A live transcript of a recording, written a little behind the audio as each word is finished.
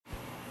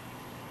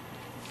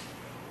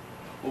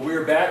Well, we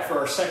are back for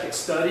our second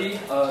study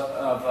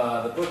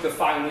of the book of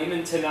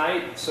Philemon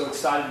tonight. So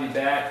excited to be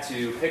back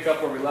to pick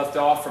up where we left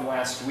off from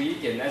last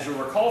week. And as you'll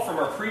recall from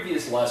our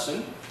previous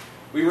lesson,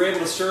 we were able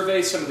to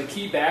survey some of the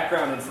key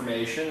background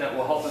information that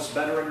will help us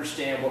better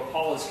understand what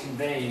Paul is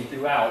conveying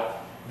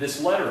throughout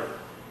this letter.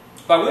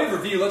 By way of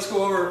review, let's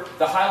go over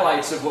the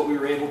highlights of what we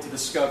were able to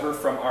discover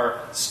from our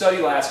study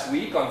last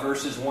week on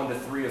verses 1 to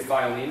 3 of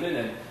Philemon,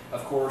 and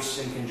of course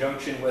in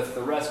conjunction with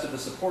the rest of the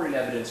supporting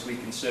evidence we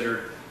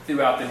considered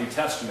throughout the New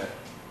Testament.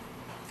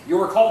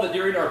 You'll recall that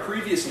during our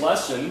previous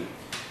lesson,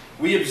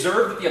 we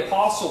observed that the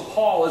Apostle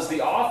Paul is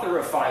the author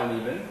of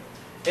Philemon,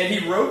 and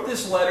he wrote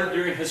this letter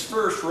during his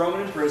first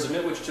Roman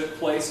imprisonment, which took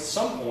place at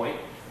some point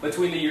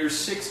between the years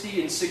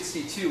 60 and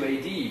 62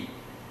 AD.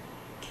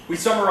 We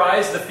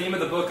summarized the theme of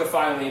the book of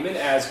Philemon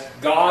as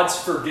God's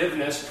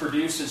forgiveness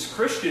produces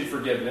Christian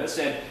forgiveness,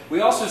 and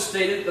we also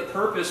stated that the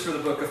purpose for the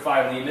book of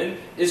Philemon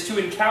is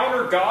to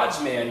encounter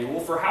God's manual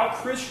for how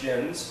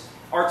Christians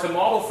are to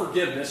model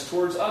forgiveness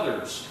towards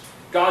others.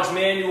 God's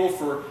manual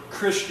for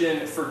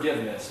Christian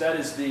forgiveness. That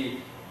is the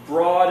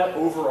broad,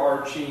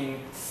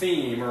 overarching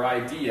theme or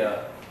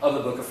idea of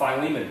the book of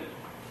Philemon.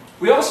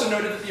 We also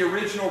noted that the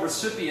original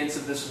recipients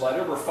of this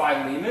letter were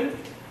Philemon,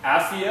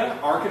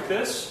 Apphia,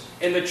 Archippus,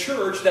 and the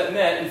church that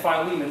met in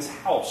Philemon's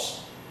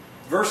house.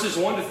 Verses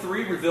 1 to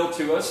 3 reveal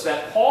to us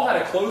that Paul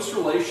had a close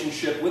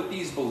relationship with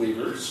these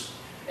believers,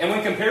 and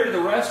when compared to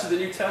the rest of the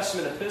New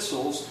Testament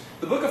epistles,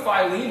 the book of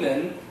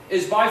Philemon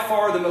is by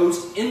far the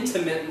most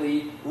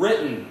intimately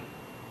written.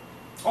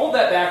 All of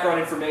that background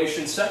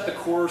information set the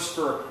course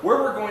for where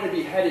we're going to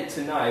be headed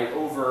tonight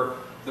over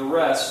the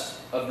rest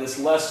of this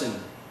lesson.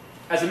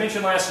 As I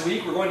mentioned last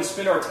week, we're going to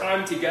spend our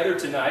time together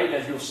tonight,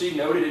 as you'll see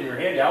noted in your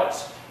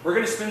handouts. We're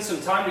going to spend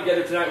some time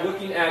together tonight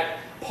looking at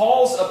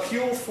Paul's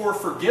appeal for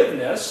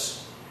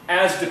forgiveness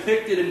as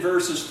depicted in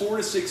verses 4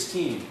 to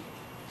 16.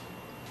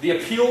 The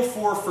appeal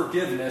for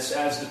forgiveness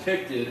as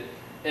depicted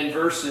in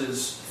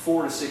verses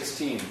 4 to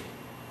 16.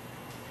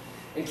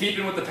 In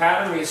keeping with the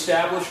pattern we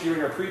established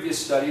during our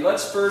previous study,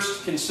 let's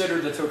first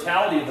consider the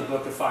totality of the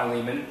book of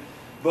Philemon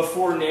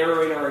before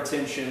narrowing our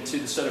attention to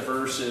the set of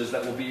verses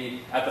that will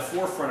be at the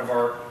forefront of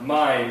our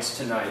minds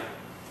tonight.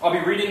 I'll be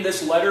reading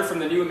this letter from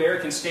the New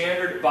American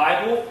Standard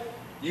Bible.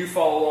 You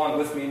follow along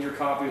with me in your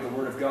copy of the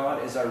Word of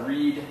God as I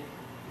read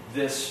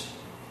this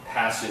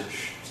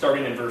passage,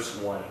 starting in verse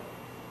 1.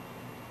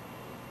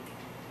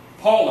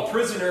 Paul, a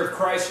prisoner of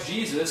Christ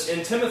Jesus,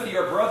 and Timothy,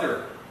 our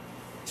brother,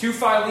 to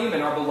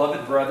Philemon, our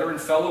beloved brother and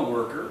fellow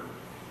worker,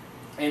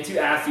 and to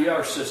Apphia,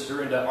 our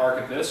sister, and to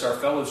Archippus, our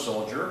fellow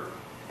soldier,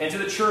 and to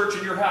the church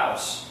in your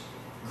house.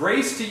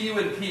 Grace to you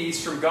and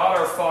peace from God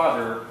our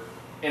Father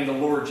and the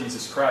Lord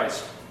Jesus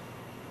Christ.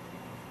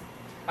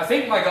 I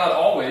thank my God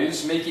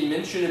always, making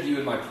mention of you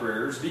in my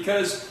prayers,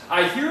 because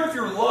I hear of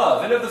your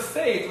love and of the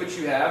faith which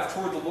you have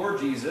toward the Lord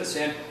Jesus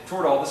and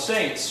toward all the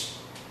saints.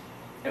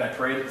 And I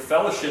pray that the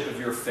fellowship of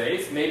your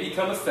faith may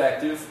become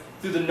effective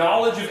through the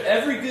knowledge of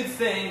every good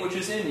thing which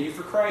is in you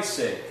for Christ's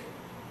sake.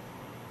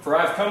 For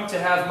I have come to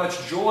have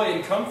much joy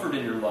and comfort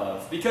in your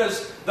love,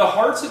 because the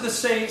hearts of the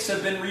saints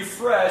have been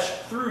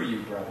refreshed through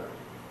you, brother.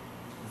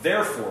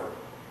 Therefore,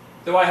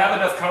 though I have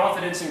enough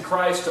confidence in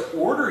Christ to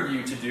order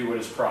you to do what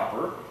is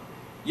proper,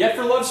 yet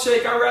for love's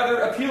sake I rather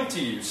appeal to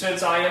you,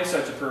 since I am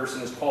such a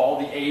person as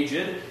Paul, the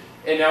aged,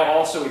 and now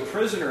also a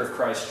prisoner of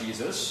Christ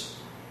Jesus.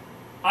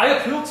 I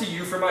appeal to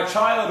you for my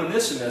child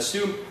Onesimus,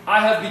 whom I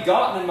have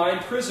begotten in my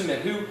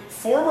imprisonment, who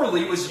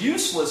formerly was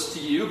useless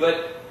to you,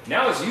 but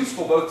now is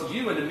useful both to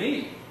you and to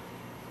me.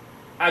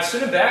 I've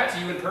sent him back to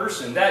you in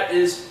person, that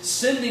is,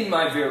 sending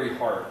my very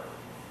heart,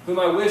 whom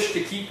I wish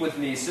to keep with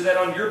me, so that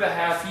on your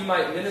behalf he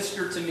might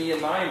minister to me in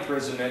my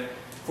imprisonment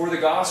for the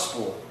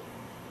gospel.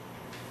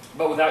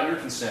 But without your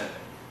consent,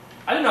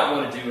 I did not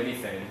want to do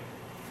anything,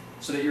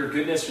 so that your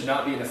goodness would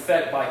not be in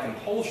effect by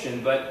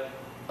compulsion, but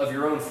of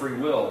your own free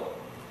will.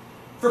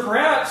 For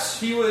perhaps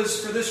he was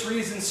for this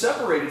reason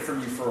separated from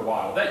you for a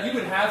while, that you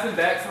would have him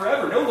back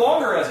forever, no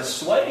longer as a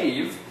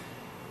slave,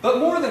 but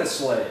more than a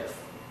slave,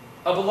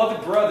 a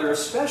beloved brother,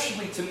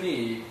 especially to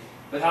me,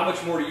 but how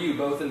much more to you,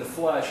 both in the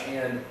flesh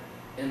and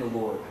in the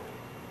Lord.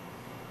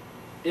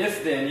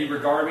 If then you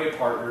regard me a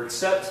partner,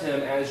 accept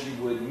him as you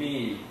would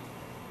me.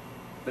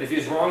 But if he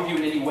has wronged you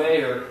in any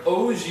way or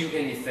owes you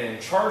anything,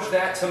 charge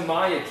that to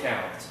my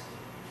account.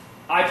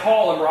 I,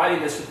 Paul, am writing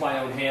this with my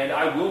own hand.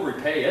 I will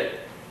repay it.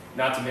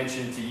 Not to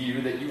mention to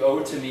you that you owe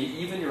to me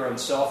even your own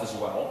self as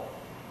well.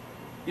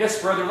 Yes,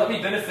 brother, let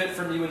me benefit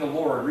from you in the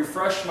Lord.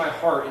 Refresh my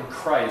heart in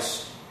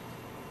Christ.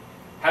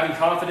 Having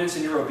confidence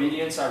in your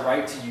obedience, I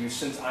write to you,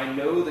 since I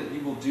know that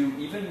you will do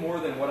even more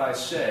than what I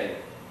say.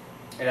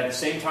 And at the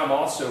same time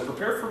also,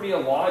 prepare for me a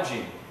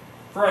lodging.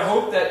 For I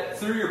hope that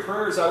through your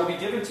prayers I will be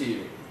given to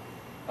you.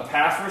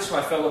 Epaphras,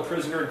 my fellow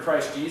prisoner in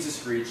Christ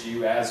Jesus, greets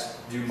you, as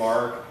do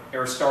Mark,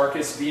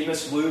 Aristarchus,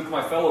 Demas, Luke,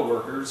 my fellow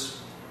workers.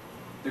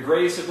 The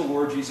grace of the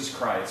Lord Jesus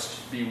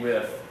Christ be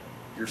with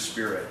your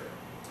spirit.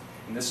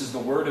 And this is the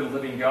word of the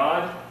living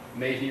God.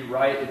 May he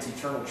write its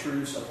eternal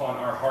truths upon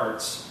our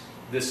hearts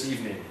this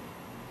evening.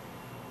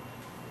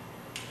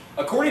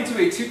 According to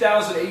a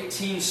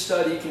 2018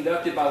 study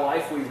conducted by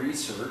Lifeway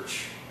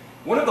Research,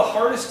 one of the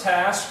hardest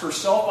tasks for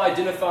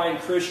self-identifying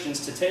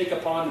Christians to take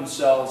upon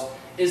themselves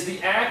is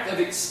the act of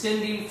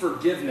extending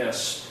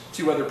forgiveness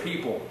to other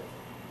people.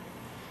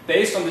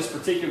 Based on this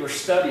particular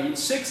study,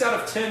 6 out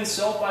of 10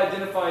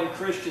 self-identifying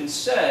Christians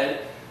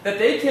said that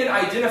they can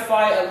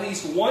identify at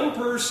least one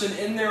person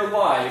in their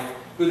life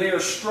who they are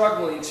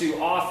struggling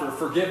to offer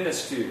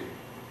forgiveness to.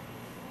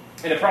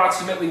 And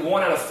approximately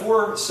 1 out of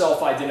 4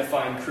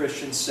 self-identifying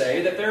Christians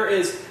say that there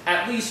is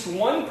at least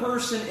one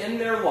person in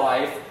their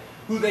life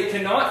who they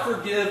cannot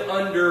forgive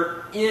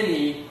under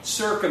any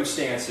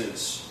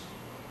circumstances.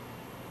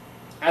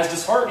 As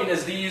disheartening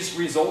as these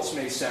results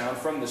may sound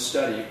from the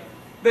study,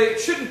 they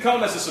shouldn't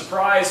come as a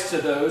surprise to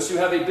those who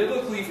have a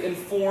biblically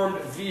informed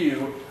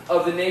view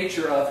of the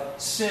nature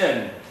of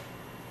sin.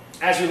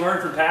 As we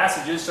learn from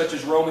passages such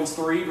as Romans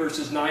 3,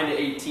 verses 9 to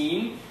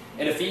 18,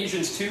 and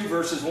Ephesians 2,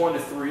 verses 1 to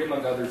 3,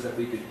 among others that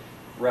we could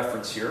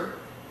reference here,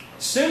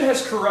 sin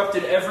has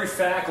corrupted every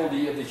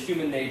faculty of the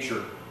human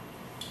nature.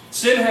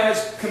 Sin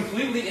has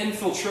completely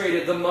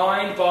infiltrated the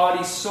mind,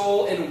 body,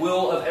 soul, and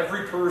will of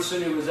every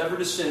person who has ever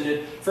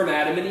descended from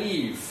Adam and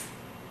Eve.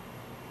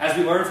 As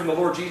we learn from the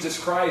Lord Jesus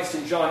Christ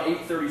in John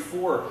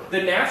 8:34,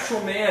 the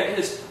natural man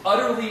is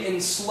utterly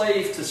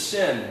enslaved to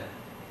sin.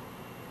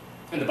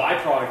 And the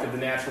byproduct of the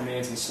natural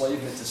man's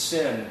enslavement to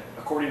sin,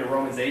 according to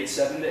Romans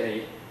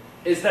 8:7-8,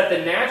 is that the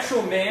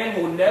natural man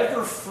will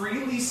never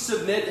freely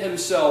submit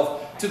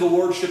himself to the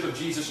lordship of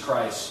Jesus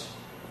Christ.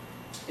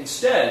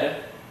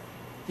 Instead,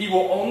 he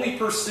will only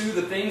pursue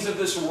the things of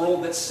this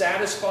world that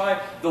satisfy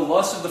the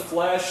lust of the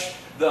flesh,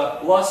 the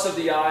lust of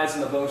the eyes,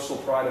 and the boastful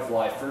pride of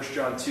life. 1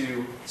 John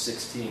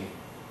 2:16.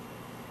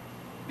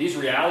 These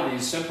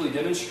realities simply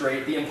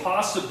demonstrate the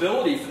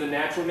impossibility for the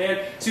natural man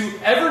to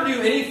ever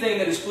do anything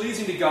that is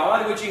pleasing to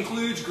God, which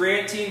includes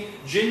granting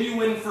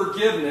genuine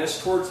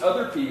forgiveness towards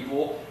other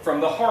people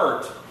from the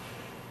heart.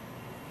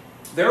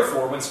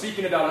 Therefore, when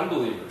speaking about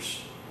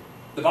unbelievers,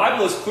 the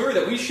Bible is clear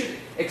that we should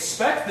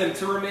expect them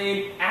to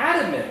remain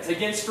adamant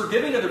against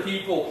forgiving other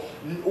people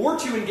or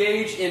to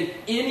engage in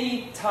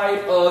any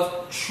type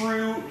of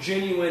true,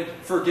 genuine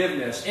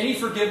forgiveness. Any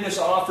forgiveness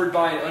offered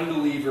by an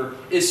unbeliever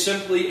is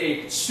simply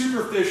a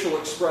superficial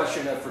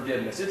expression of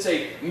forgiveness. It's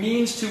a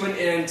means to an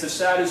end to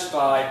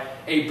satisfy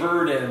a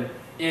burden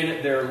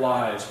in their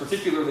lives,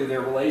 particularly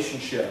their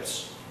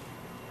relationships.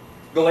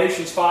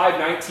 Galatians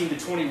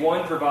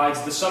 5:19-21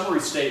 provides the summary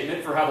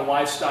statement for how the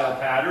lifestyle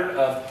pattern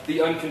of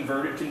the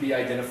unconverted can be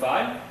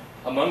identified,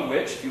 among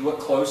which, if you look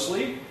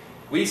closely,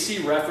 we see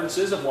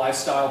references of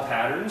lifestyle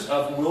patterns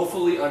of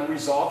willfully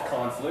unresolved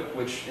conflict,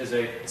 which is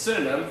a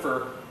synonym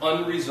for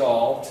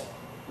unresolved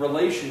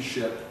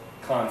relationship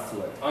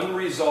conflict.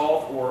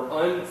 Unresolved or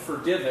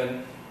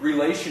unforgiven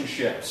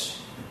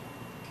relationships.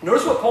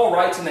 Notice what Paul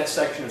writes in that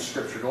section of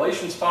Scripture.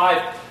 Galatians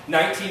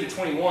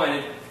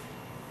 5:19-21.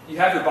 You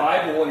have your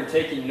Bible and you're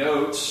taking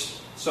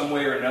notes some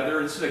way or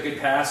another. This is a good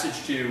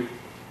passage to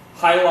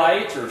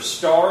highlight or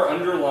star,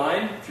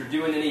 underline. If you're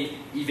doing any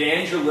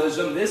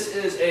evangelism, this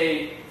is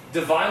a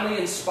divinely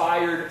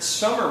inspired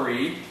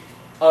summary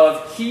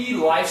of key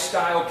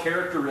lifestyle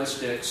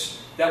characteristics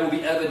that will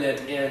be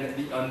evident in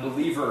the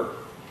unbeliever.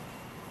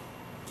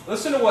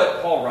 Listen to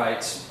what Paul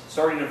writes,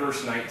 starting in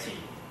verse 19.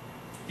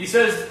 He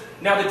says,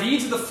 "Now the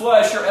deeds of the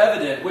flesh are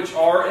evident, which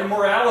are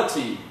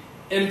immorality,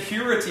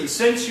 impurity,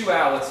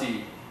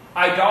 sensuality,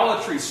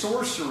 idolatry,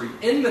 sorcery,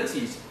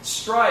 enmities,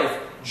 strife,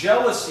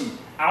 jealousy,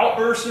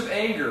 outbursts of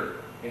anger."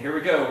 And here we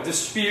go.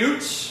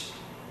 Disputes,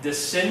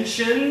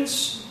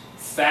 dissensions,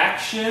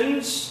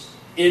 factions,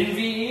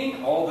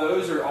 envying. All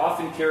those are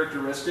often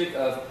characteristic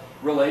of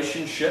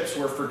relationships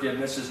where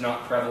forgiveness is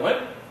not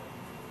prevalent.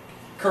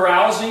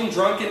 Carousing,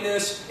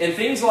 drunkenness, and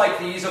things like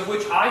these, of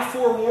which I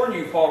forewarn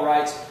you, Paul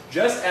writes,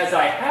 just as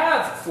I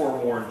have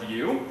forewarned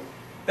you,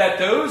 that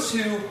those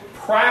who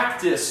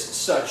practice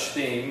such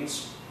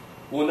things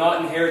will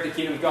not inherit the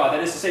kingdom of God.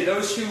 That is to say,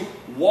 those who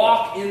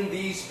walk in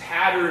these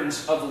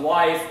patterns of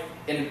life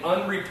in an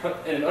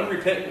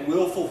unrepentant,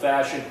 willful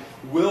fashion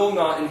will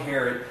not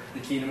inherit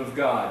the kingdom of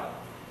God.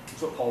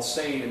 That's what Paul's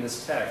saying in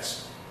this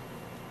text.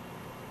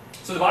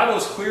 So the Bible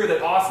is clear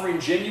that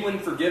offering genuine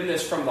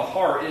forgiveness from the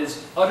heart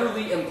is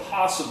utterly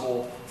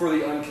impossible for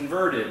the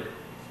unconverted.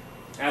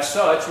 As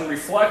such, when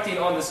reflecting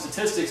on the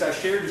statistics I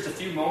shared just a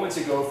few moments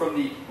ago from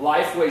the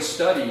Lifeway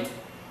study,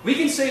 we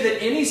can say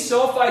that any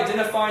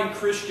self-identifying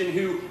Christian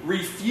who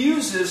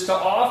refuses to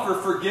offer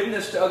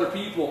forgiveness to other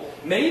people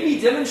may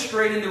be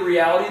demonstrating the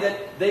reality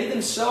that they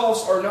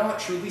themselves are not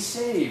truly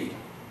saved.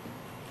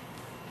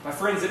 My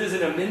friends, it is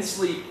an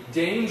immensely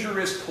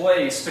dangerous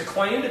place to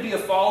claim to be a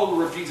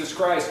follower of Jesus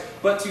Christ,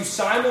 but to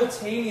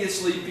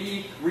simultaneously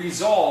be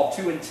resolved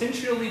to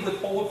intentionally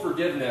withhold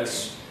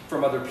forgiveness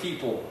from other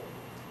people.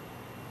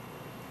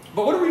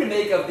 But what are we to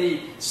make of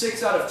the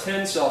 6 out of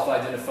 10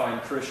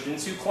 self-identifying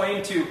Christians who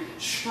claim to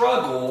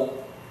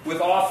struggle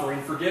with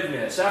offering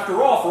forgiveness?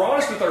 After all, if we're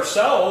honest with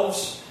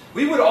ourselves,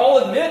 we would all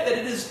admit that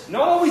it is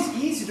not always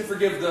easy to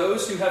forgive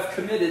those who have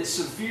committed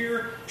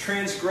severe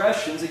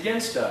transgressions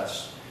against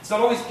us. It's not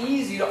always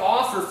easy to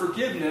offer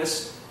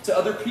forgiveness to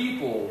other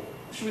people.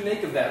 What should we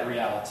make of that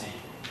reality?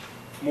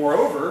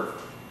 Moreover,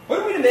 what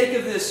are we to make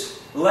of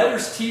this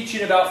letter's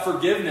teaching about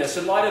forgiveness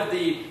in light of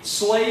the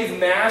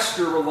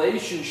slave-master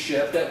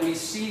relationship that we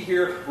see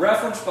here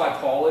referenced by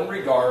Paul in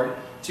regard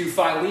to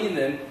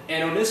Philemon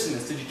and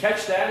Onesimus? Did you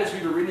catch that as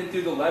we were reading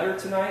through the letter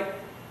tonight?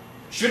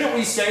 Shouldn't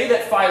we say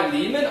that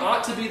Philemon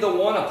ought to be the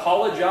one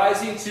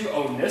apologizing to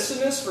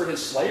Onesimus for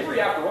his slavery?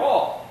 After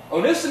all,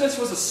 Onesimus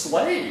was a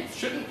slave.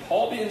 Shouldn't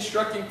Paul be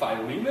instructing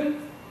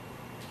Philemon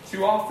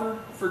to offer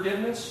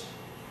forgiveness?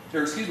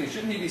 Or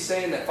shouldn't he be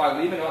saying that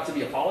Philemon ought to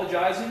be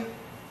apologizing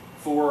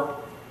for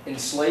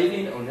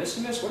enslaving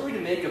Onesimus? What are we to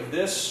make of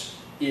this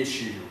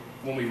issue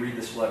when we read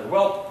this letter?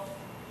 Well,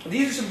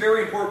 these are some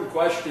very important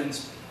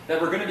questions that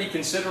we're going to be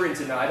considering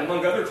tonight,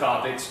 among other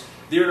topics,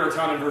 during our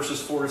time in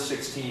verses 4 to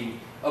 16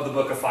 of the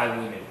book of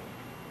Philemon.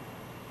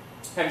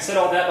 Having said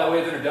all that by way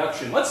of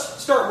introduction,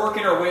 let's start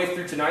working our way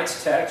through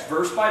tonight's text,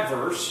 verse by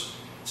verse,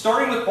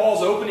 starting with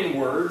Paul's opening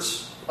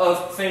words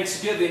of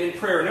thanksgiving and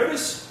prayer.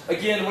 Notice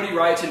again what he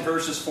writes in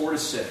verses 4 to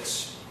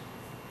 6.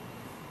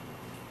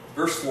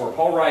 Verse 4,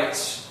 Paul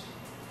writes,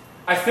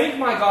 I thank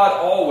my God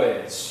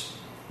always,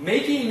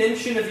 making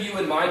mention of you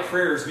in my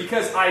prayers,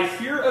 because I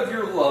hear of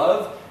your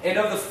love and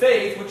of the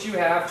faith which you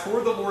have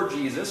toward the Lord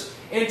Jesus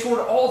and toward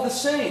all the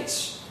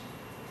saints.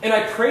 And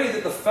I pray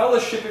that the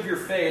fellowship of your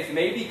faith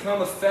may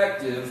become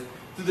effective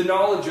through the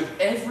knowledge of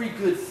every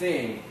good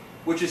thing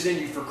which is in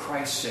you for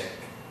Christ's sake.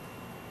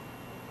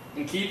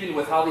 In keeping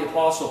with how the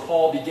Apostle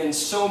Paul begins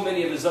so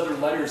many of his other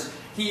letters,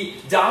 he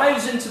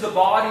dives into the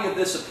body of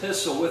this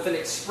epistle with an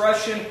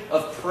expression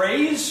of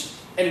praise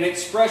and an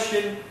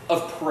expression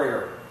of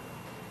prayer.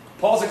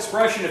 Paul's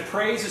expression of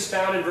praise is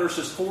found in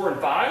verses 4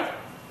 and 5,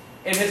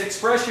 and his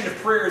expression of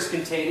prayer is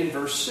contained in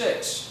verse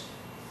 6.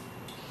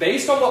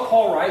 Based on what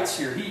Paul writes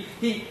here,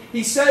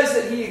 he says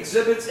that he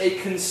exhibits a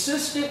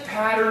consistent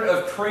pattern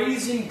of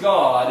praising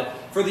God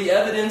for the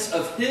evidence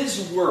of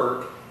his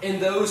work in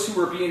those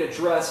who are being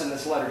addressed in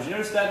this letter. Did you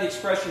notice that in the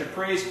expression of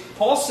praise?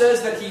 Paul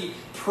says that he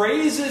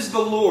praises the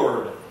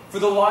Lord for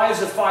the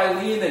lives of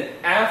Philemon,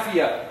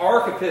 Apphia,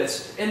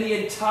 Archippus, and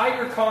the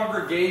entire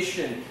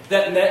congregation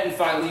that met in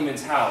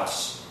Philemon's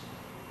house.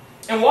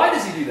 And why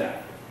does he do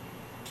that?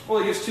 Well,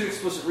 he gives two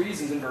explicit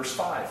reasons in verse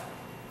 5.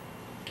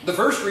 The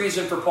first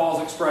reason for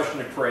Paul's expression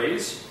of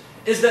praise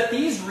is that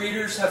these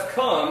readers have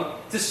come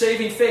to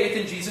saving faith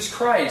in Jesus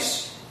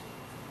Christ.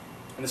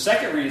 And the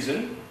second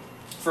reason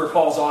for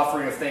Paul's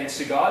offering of thanks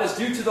to God is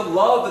due to the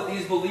love that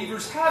these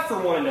believers have for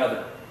one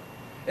another.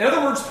 In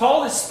other words,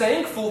 Paul is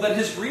thankful that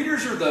his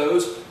readers are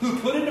those who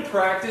put into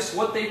practice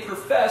what they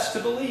profess to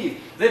believe.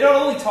 They not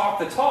only talk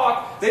the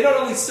talk, they not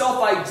only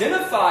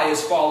self-identify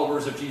as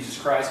followers of Jesus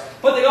Christ,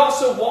 but they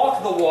also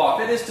walk the walk.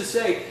 That is to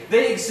say,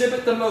 they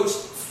exhibit the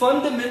most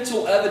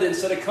fundamental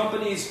evidence that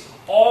accompanies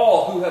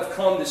all who have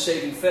come to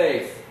saving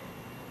faith.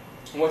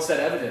 And what's that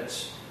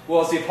evidence?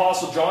 Well, as the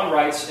Apostle John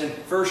writes in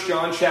 1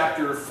 John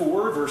chapter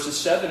 4, verses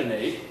 7 and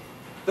 8,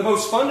 the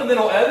most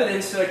fundamental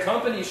evidence that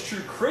accompanies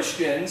true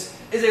Christians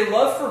is a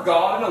love for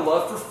God and a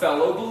love for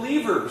fellow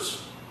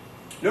believers.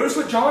 Notice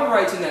what John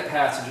writes in that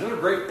passage. Another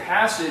great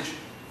passage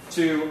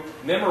to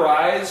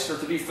memorize or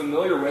to be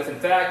familiar with. In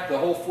fact, the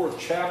whole 4th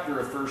chapter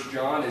of 1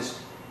 John is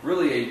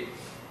really a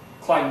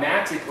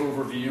climactic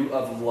overview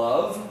of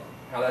love,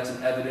 how that's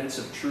an evidence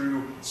of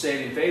true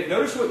saving faith.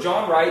 Notice what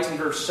John writes in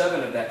verse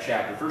 7 of that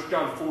chapter, 1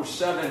 John 4,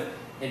 7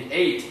 and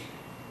 8.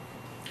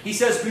 He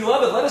says,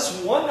 Beloved, let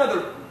us love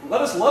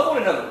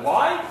one another.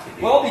 Why?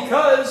 Well,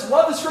 because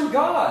love is from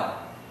God.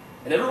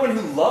 And everyone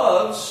who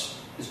loves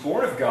is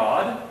born of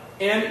God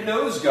and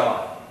knows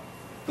God.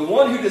 The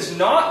one who does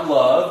not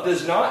love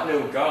does not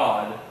know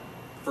God,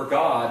 for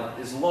God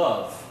is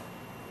love.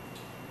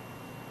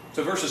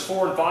 So verses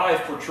 4 and 5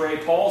 portray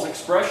Paul's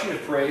expression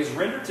of praise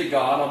rendered to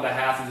God on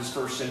behalf of his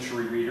first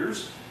century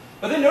readers.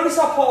 But then notice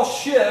how Paul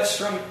shifts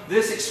from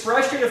this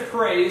expression of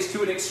praise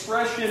to an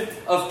expression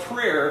of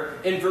prayer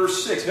in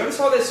verse 6. Notice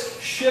how this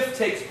shift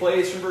takes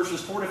place from verses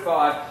 4 to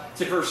 5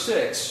 to verse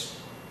 6.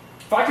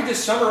 If I could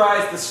just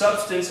summarize the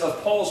substance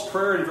of Paul's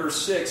prayer in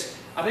verse 6,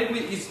 I think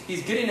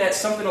he's getting at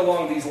something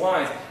along these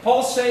lines.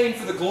 Paul's saying,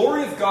 for the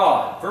glory of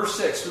God, verse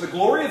 6, for the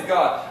glory of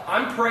God,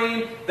 I'm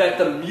praying that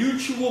the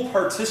mutual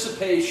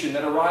participation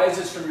that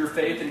arises from your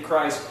faith in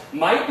Christ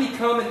might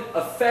become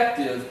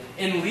effective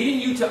in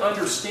leading you to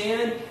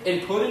understand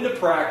and put into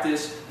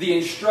practice the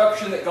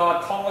instruction that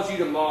God calls you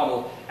to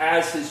model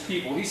as His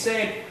people. He's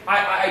saying,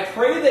 I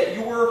pray that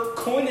your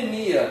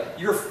koinonia,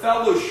 your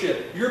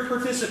fellowship, your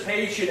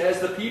participation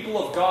as the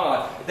people of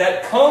God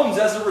that comes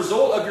as a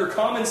result of your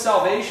common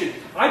salvation,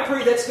 I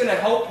pray that's going to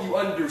help you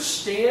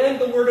understand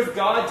the Word of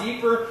God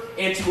deeper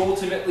and to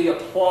ultimately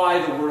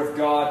apply the Word of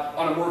God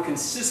on a more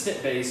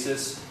consistent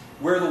basis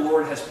where the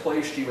Lord has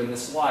placed you in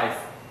this life.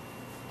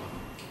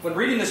 When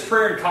reading this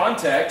prayer in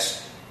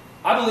context,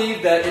 I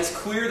believe that it's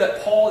clear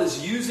that Paul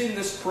is using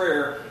this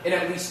prayer in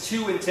at least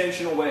two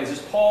intentional ways. As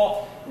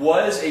Paul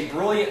was a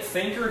brilliant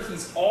thinker,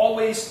 he's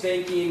always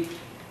thinking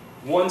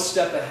one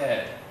step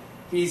ahead.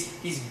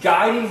 he's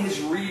guiding his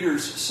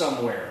readers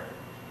somewhere.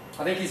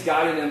 I think he's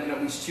guiding them in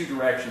at least two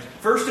directions.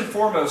 First and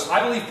foremost,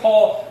 I believe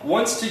Paul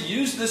wants to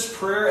use this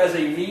prayer as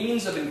a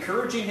means of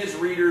encouraging his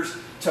readers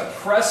to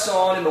press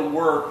on in the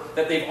work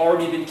that they've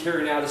already been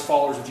carrying out as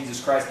followers of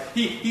Jesus Christ.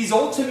 He's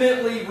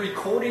ultimately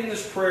recording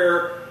this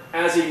prayer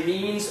as a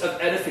means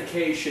of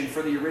edification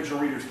for the original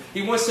readers.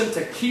 He wants them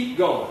to keep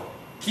going.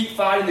 Keep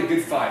fighting the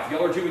good fight.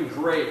 Y'all are doing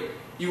great.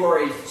 You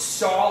are a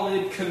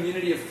solid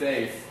community of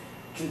faith.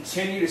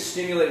 Continue to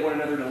stimulate one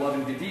another to love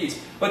and good deeds.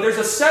 But there's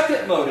a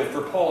second motive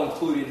for Paul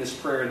including this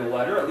prayer in the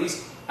letter. At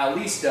least, I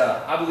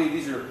believe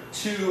these are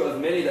two of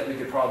many that we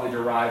could probably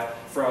derive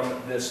from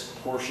this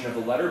portion of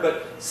the letter.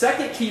 But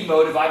second key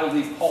motive I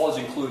believe Paul is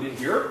including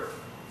here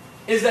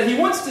is that he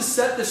wants to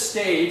set the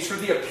stage for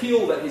the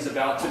appeal that he's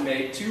about to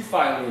make to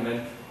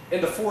Philemon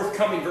in the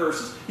forthcoming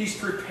verses. He's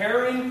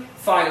preparing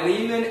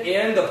Philemon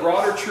and the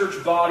broader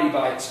church body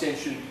by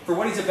extension for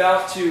what he's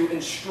about to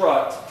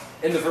instruct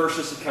in the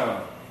verses to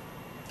come.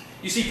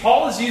 You see,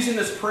 Paul is using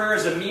this prayer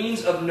as a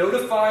means of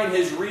notifying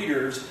his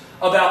readers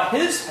about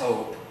his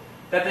hope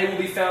that they will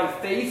be found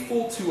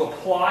faithful to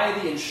apply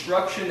the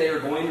instruction they are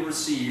going to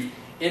receive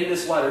in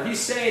this letter. He's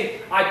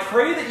saying, I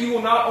pray that you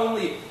will not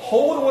only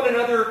hold one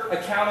another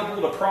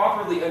accountable to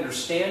properly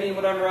understanding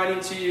what I'm writing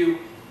to you,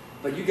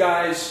 but you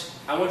guys,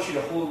 I want you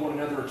to hold one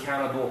another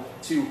accountable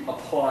to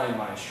applying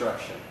my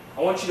instruction.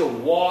 I want you to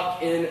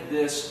walk in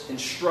this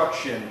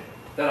instruction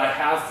that I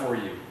have for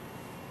you.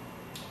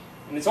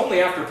 And it's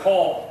only after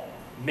Paul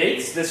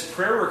makes this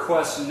prayer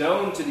request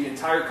known to the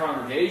entire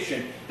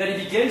congregation that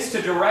he begins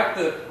to direct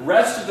the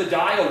rest of the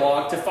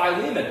dialogue to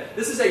Philemon.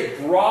 This is a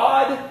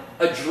broad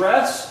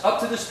address up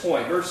to this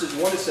point, verses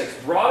 1 to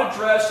 6. Broad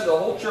address to the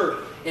whole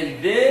church.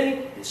 And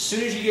then, as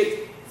soon as you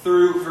get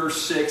through verse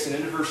 6 and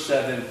into verse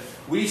 7,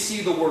 we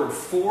see the word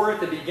for at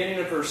the beginning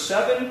of verse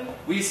 7.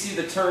 We see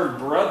the term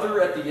brother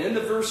at the end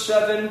of verse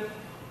 7.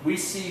 We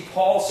see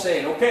Paul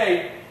saying,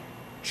 okay,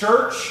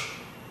 church,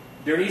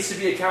 there needs to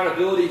be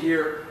accountability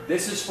here.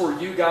 This is for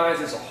you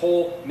guys as a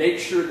whole. Make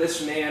sure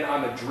this man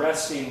I'm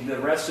addressing, the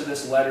rest of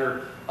this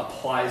letter,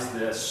 applies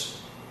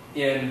this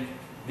in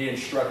the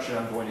instruction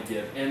I'm going to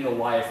give in the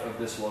life of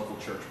this local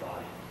church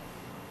body.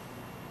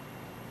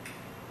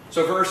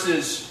 So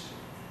verses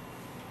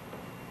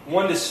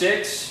 1 to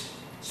 6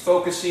 is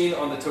focusing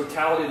on the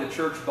totality of the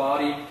church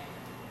body.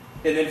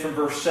 And then from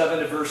verse 7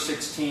 to verse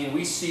 16,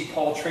 we see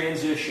Paul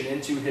transition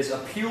into his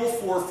appeal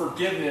for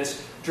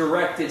forgiveness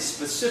directed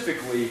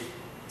specifically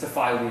to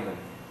Philemon.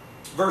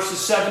 Verses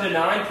 7 to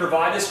 9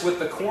 provide us with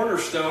the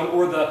cornerstone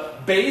or the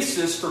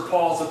basis for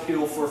Paul's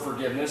appeal for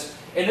forgiveness.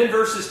 And then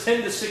verses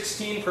 10 to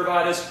 16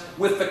 provide us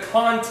with the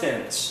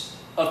contents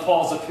of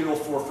Paul's appeal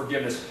for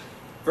forgiveness.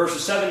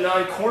 Verses 7 to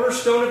 9,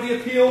 cornerstone of the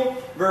appeal.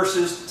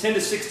 Verses 10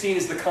 to 16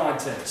 is the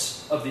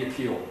contents of the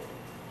appeal.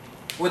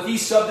 With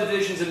these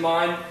subdivisions in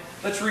mind,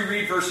 let's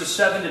reread verses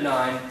 7 to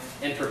 9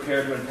 and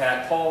prepare to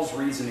unpack Paul's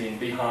reasoning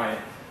behind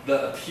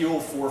the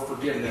appeal for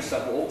forgiveness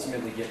that we'll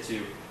ultimately get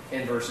to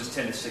in verses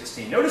 10 to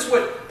 16. Notice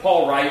what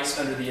Paul writes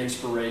under the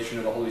inspiration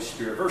of the Holy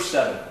Spirit. Verse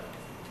 7.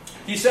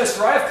 He says,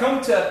 "For I have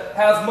come to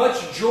have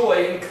much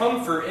joy and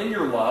comfort in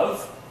your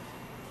love,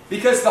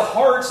 because the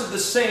hearts of the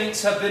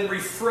saints have been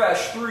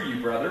refreshed through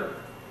you, brother.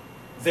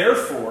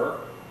 Therefore,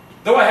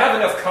 though I have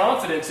enough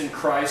confidence in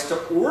Christ to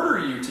order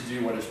you to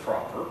do what is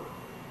proper,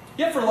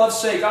 yet for love's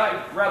sake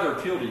I rather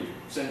appeal to you,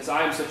 since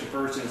I am such a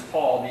person as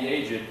Paul, the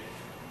aged,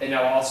 and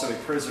now also a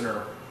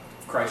prisoner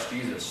of Christ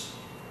Jesus."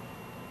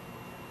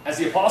 As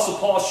the Apostle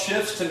Paul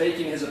shifts to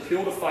making his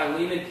appeal to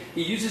Philemon,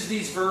 he uses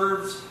these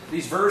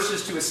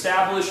verses to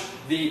establish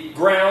the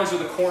grounds or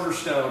the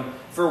cornerstone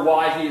for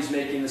why he is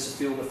making this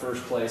appeal in the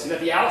first place. And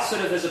at the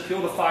outset of his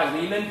appeal to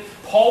Philemon,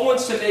 Paul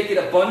wants to make it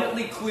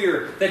abundantly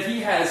clear that he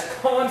has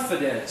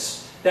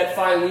confidence that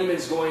Philemon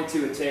is going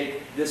to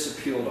take this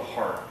appeal to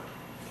heart.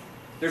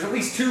 There's at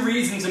least two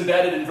reasons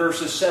embedded in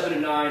verses 7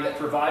 and 9 that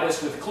provide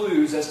us with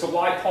clues as to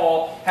why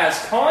Paul has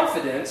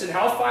confidence in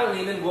how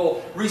Philemon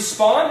will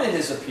respond to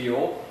his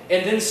appeal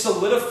and then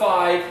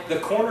solidify the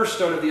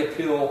cornerstone of the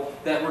appeal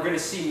that we're going to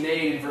see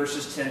made in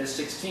verses 10 to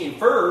 16.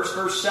 First,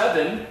 verse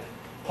 7,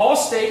 Paul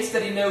states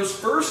that he knows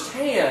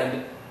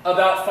firsthand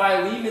about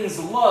Philemon's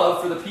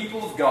love for the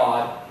people of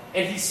God,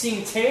 and he's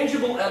seen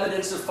tangible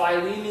evidence of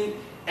Philemon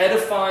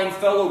edifying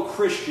fellow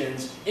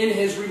Christians in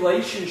his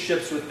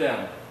relationships with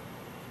them.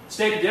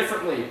 Stated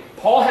differently,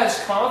 Paul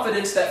has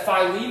confidence that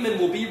Philemon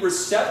will be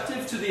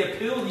receptive to the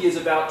appeal he is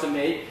about to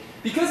make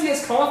because he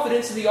has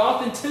confidence in the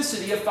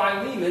authenticity of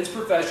Philemon's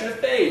profession of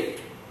faith.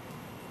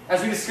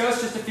 As we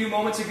discussed just a few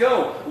moments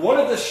ago, one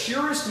of the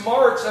surest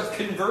marks of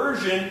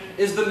conversion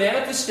is the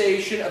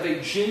manifestation of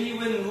a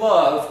genuine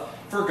love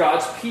for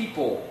God's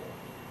people.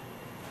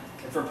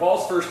 And from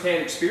Paul's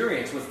firsthand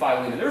experience with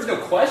Philemon, there's no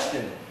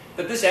question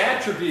that this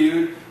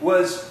attribute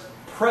was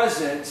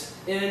present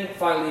in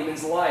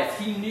Philemon's life.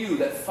 He knew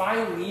that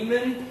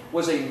Philemon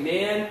was a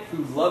man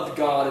who loved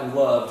God and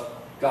loved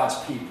God's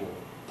people.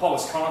 Paul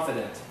was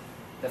confident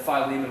that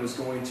Philemon was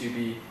going to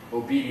be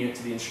obedient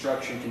to the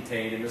instruction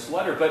contained in this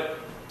letter. But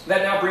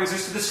That now brings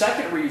us to the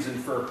second reason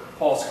for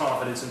Paul's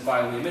confidence in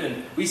Philemon,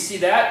 and we see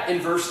that in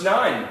verse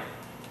 9.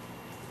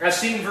 As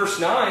seen in verse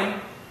 9,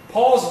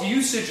 Paul's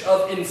usage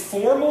of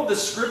informal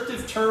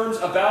descriptive terms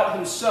about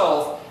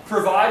himself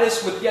provide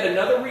us with yet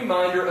another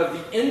reminder of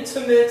the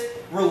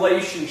intimate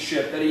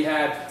relationship that he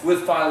had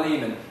with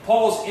Philemon.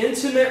 Paul's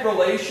intimate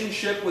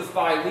relationship with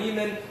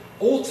Philemon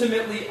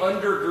ultimately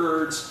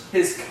undergirds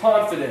his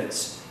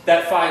confidence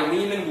that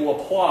Philemon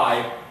will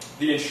apply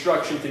the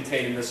instruction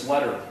contained in this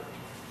letter.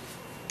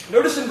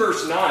 Notice in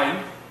verse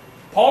 9,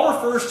 Paul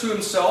refers to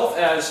himself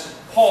as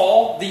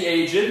Paul the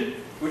aged,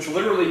 which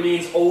literally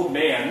means old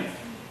man.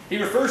 He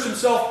refers to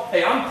himself,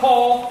 hey, I'm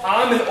Paul,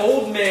 I'm an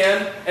old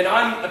man, and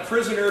I'm a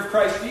prisoner of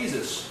Christ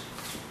Jesus.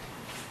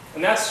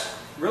 And that's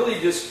really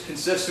just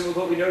consistent with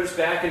what we noticed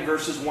back in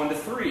verses 1 to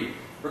 3.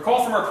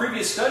 Recall from our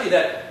previous study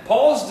that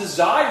Paul's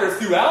desire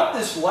throughout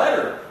this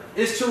letter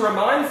is to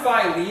remind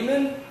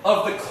Philemon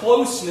of the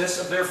closeness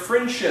of their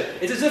friendship.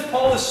 It's as if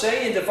Paul is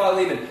saying to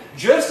Philemon,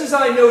 just as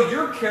I know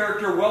your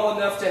character well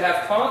enough to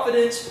have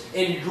confidence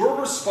in your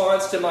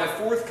response to my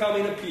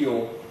forthcoming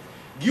appeal,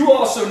 you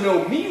also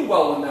know me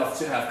well enough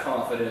to have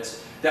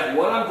confidence that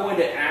what I'm going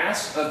to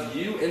ask of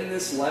you in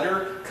this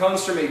letter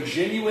comes from a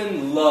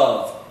genuine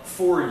love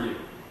for you.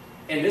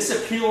 And this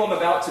appeal I'm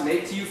about to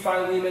make to you,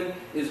 Philemon,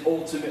 is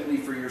ultimately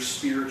for your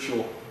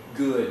spiritual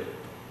good.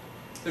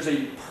 There's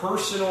a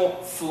personal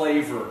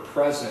flavor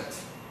present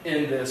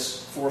in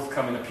this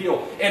forthcoming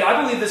appeal. And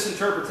I believe this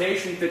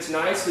interpretation fits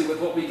nicely with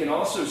what we can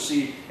also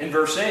see in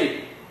verse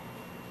 8.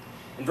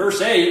 In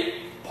verse 8,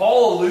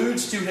 Paul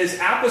alludes to his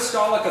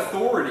apostolic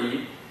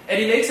authority, and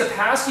he makes a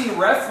passing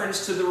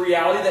reference to the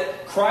reality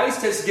that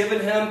Christ has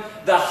given him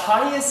the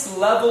highest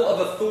level of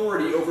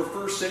authority over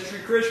first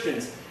century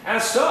Christians.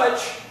 As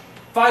such,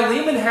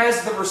 Philemon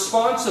has the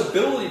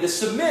responsibility to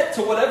submit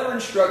to whatever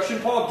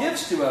instruction Paul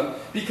gives to him,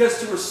 because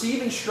to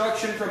receive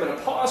instruction from an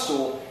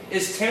apostle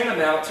is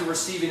tantamount to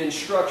receiving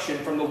instruction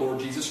from the Lord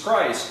Jesus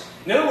Christ.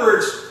 In other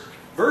words,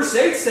 verse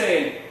 8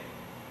 saying,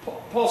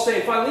 Paul's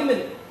saying,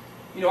 Philemon,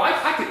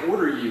 I could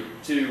order you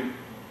to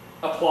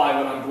apply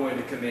what I'm going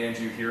to command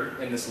you here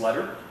in this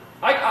letter.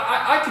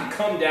 I could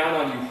come down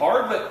on you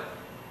hard, but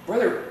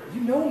brother, you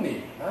know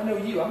me. I know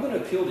you. I'm going to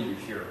appeal to you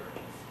here.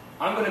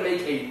 I'm going to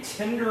make a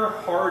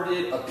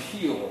tender-hearted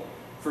appeal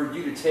for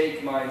you to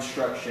take my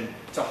instruction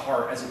to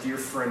heart as a dear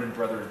friend and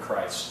brother in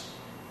Christ.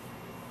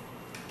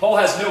 Paul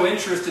has no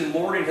interest in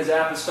lording his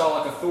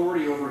apostolic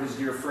authority over his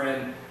dear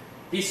friend.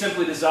 He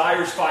simply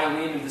desires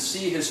Philemon to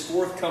see his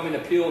forthcoming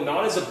appeal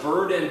not as a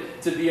burden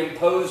to be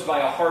imposed by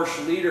a harsh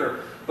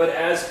leader, but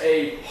as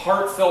a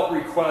heartfelt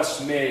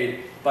request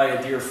made by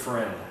a dear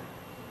friend.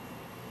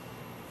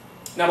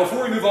 Now,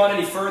 before we move on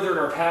any further in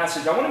our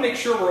passage, I want to make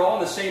sure we're all on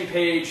the same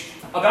page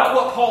about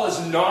what Paul is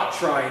not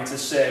trying to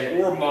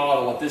say or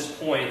model at this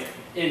point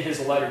in his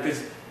letter,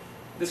 because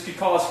this could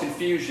cause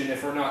confusion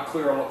if we're not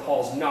clear on what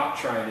Paul's not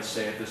trying to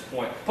say at this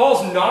point.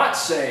 Paul's not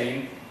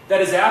saying that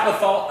his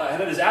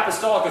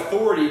apostolic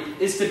authority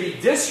is to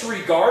be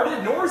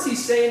disregarded, nor is he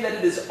saying that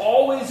it is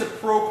always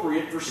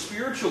appropriate for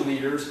spiritual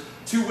leaders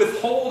to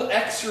withhold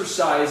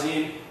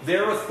exercising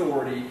their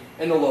authority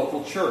in the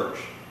local church.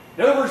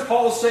 In other words,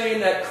 Paul is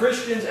saying that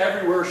Christians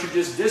everywhere should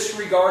just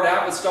disregard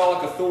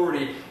apostolic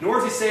authority, nor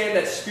is he saying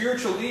that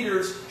spiritual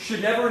leaders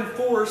should never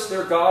enforce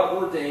their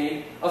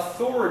God-ordained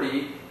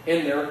authority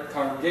in their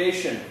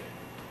congregation.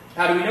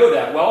 How do we know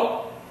that?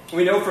 Well,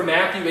 we know from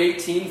Matthew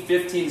 18,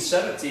 15,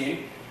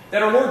 17,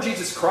 that our Lord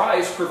Jesus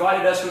Christ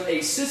provided us with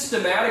a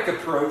systematic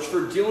approach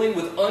for dealing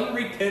with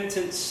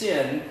unrepentant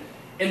sin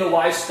in the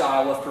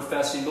lifestyle of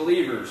professing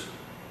believers.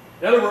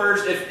 In other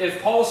words, if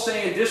Paul's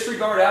saying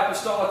disregard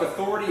apostolic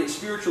authority and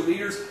spiritual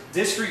leaders,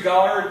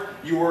 disregard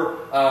your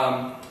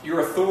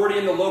authority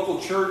in the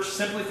local church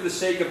simply for the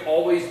sake of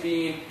always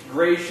being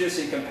gracious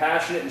and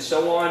compassionate and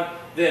so on,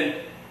 then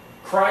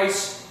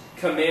Christ's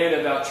command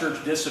about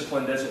church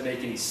discipline doesn't make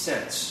any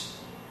sense.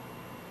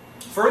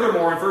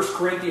 Furthermore, in 1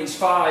 Corinthians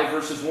 5,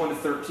 verses 1 to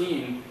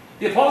 13,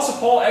 the Apostle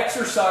Paul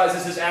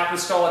exercises his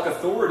apostolic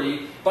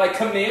authority by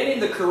commanding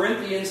the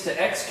Corinthians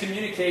to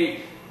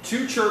excommunicate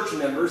two church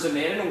members, a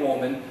man and a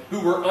woman, who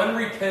were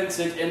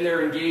unrepentant in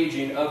their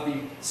engaging of the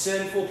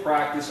sinful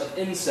practice of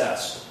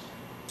incest.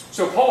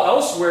 So Paul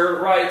elsewhere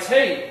writes,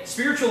 hey,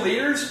 spiritual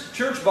leaders,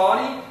 church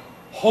body,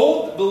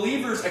 hold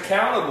believers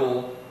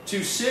accountable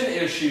to sin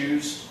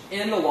issues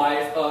in the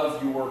life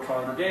of your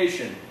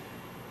congregation.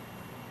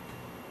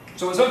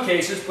 So in some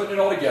cases, putting it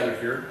all together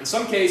here, in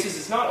some cases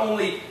it's not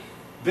only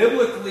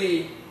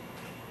biblically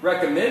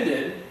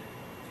recommended,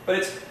 but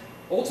it's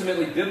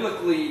ultimately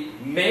biblically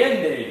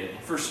mandated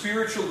for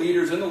spiritual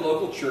leaders in the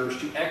local church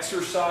to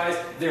exercise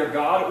their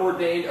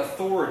God-ordained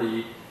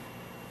authority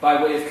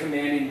by way of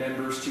commanding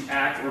members to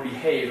act or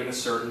behave in a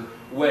certain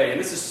way. And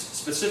this is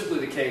specifically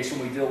the case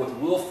when we deal with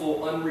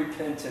willful,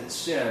 unrepentant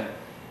sin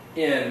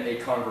in a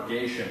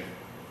congregation.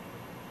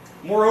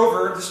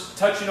 Moreover, just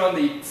touching on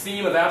the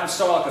theme of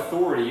apostolic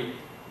authority,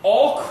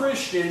 all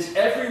Christians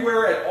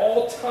everywhere at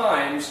all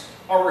times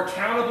are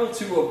accountable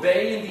to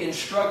obeying the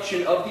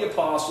instruction of the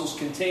apostles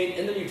contained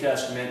in the New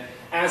Testament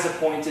as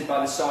appointed by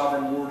the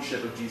sovereign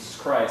lordship of Jesus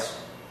Christ.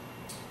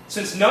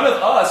 Since none of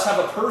us have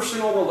a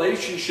personal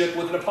relationship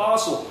with an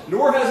apostle,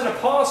 nor has an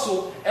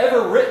apostle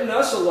ever written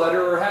us a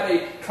letter or had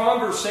a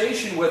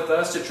conversation with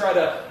us to try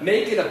to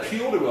make an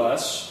appeal to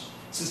us,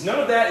 since none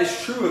of that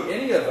is true of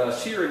any of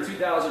us here in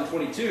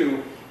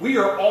 2022, we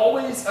are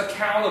always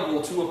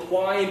accountable to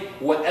applying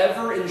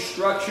whatever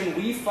instruction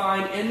we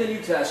find in the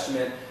New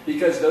Testament,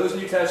 because those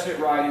New Testament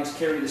writings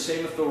carry the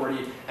same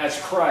authority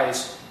as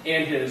Christ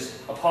and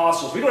His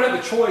apostles. We don't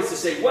have the choice to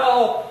say,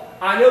 well,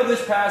 I know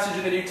this passage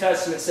in the New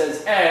Testament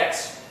says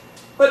X,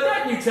 but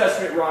that New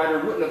Testament writer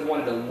wouldn't have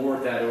wanted to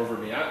lord that over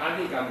me. I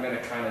think I'm going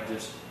to kind of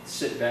just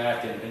sit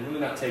back and really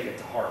not take it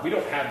to heart. We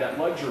don't have that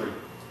luxury.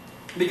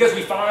 Because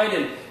we find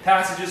in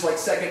passages like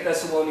 2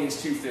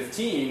 Thessalonians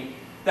 2:15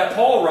 that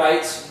Paul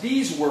writes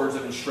these words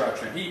of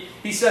instruction.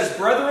 He says,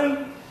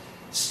 "Brethren,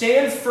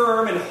 stand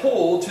firm and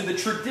hold to the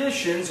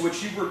traditions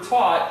which you were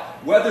taught,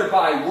 whether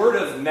by word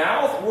of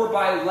mouth or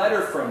by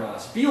letter from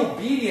us. Be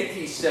obedient,"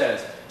 he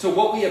says, "to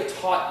what we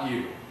have taught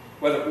you,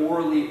 whether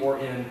orally or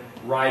in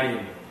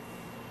writing."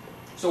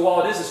 So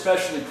while it is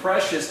especially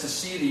precious to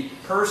see the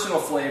personal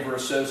flavor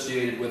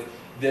associated with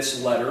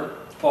this letter,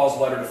 Paul's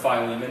letter to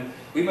Philemon,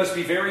 we must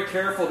be very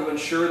careful to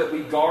ensure that we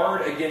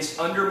guard against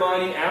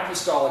undermining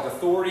apostolic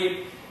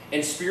authority,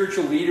 and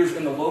spiritual leaders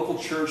in the local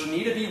church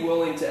need to be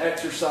willing to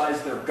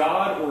exercise their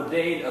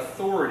God-ordained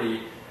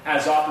authority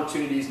as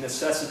opportunities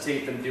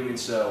necessitate them doing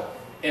so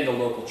in the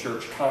local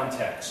church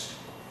context.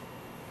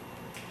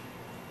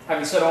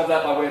 Having said all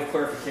that by way of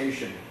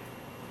clarification,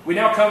 we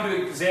now come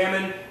to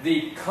examine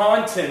the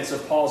contents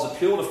of Paul's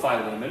appeal to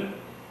Philemon,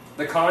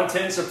 the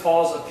contents of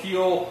Paul's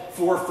appeal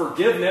for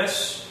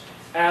forgiveness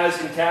as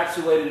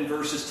encapsulated in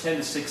verses 10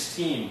 to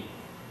 16.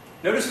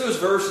 Notice those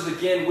verses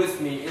again with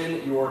me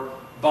in your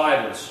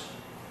Bibles.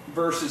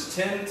 Verses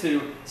 10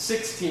 to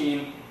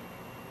 16,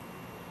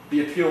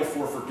 the appeal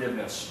for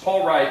forgiveness.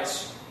 Paul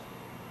writes,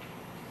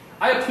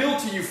 "I appeal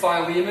to you,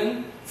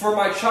 Philemon, for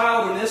my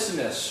child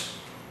Onesimus,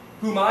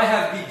 whom I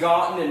have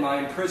begotten in my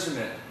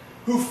imprisonment,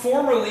 who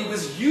formerly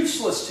was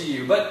useless to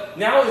you, but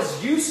now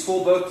is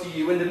useful both to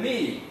you and to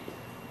me.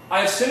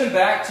 I have sent him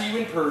back to you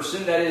in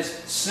person, that is,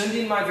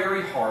 sending my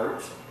very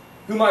heart,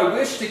 whom I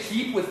wish to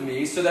keep with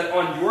me, so that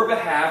on your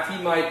behalf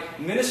he might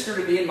minister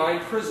to me in my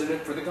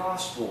imprisonment for the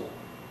gospel.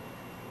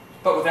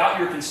 But without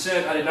your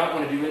consent I did not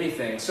want to do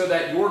anything, so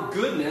that your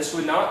goodness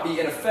would not be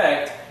in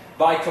effect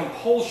by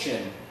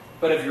compulsion,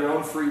 but of your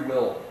own free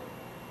will.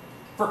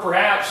 For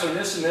perhaps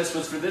Onesimus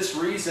was for this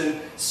reason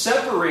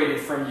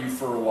separated from you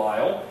for a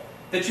while,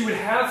 that you would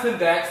have him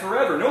back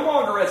forever, no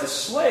longer as a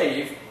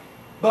slave,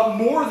 but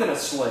more than a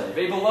slave,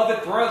 a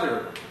beloved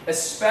brother,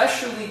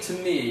 especially to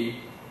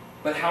me,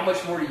 but how much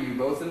more to you,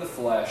 both in the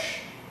flesh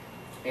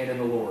and in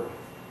the Lord."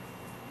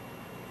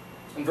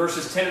 In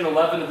verses 10 and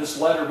 11 of this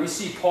letter, we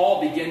see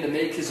Paul begin to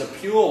make his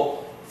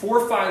appeal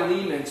for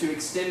Philemon to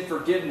extend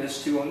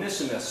forgiveness to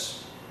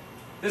Onesimus.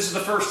 This is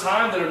the first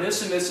time that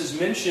Onesimus is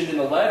mentioned in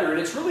the letter, and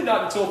it's really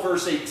not until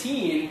verse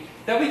 18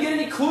 that we get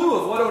any clue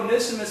of what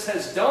Onesimus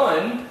has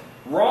done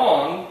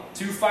wrong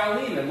to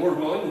Philemon. Lord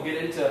willing, we'll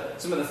get into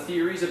some of the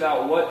theories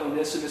about what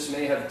Onesimus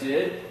may have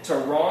did to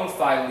wrong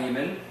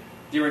Philemon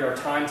during our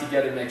time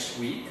together next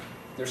week.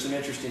 There's some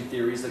interesting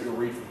theories that you'll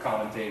read from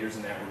commentators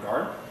in that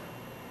regard.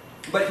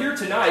 But here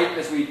tonight,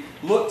 as we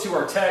look to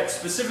our text,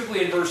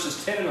 specifically in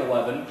verses 10 and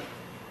 11,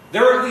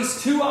 there are at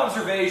least two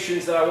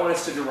observations that I want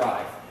us to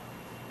derive.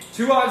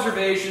 Two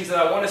observations that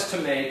I want us to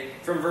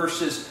make from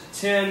verses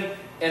 10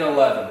 and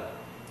 11.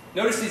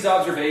 Notice these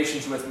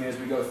observations with me as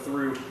we go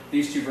through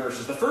these two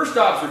verses. The first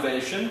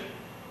observation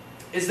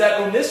is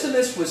that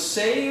Onesimus was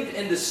saved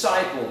and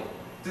discipled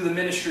through the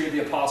ministry of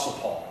the Apostle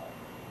Paul.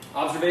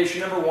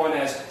 Observation number one,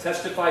 as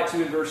testified to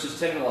in verses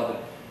 10 and 11.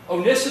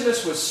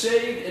 Onesimus was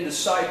saved and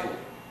discipled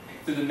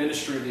through the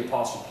ministry of the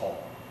Apostle Paul.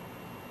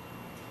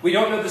 We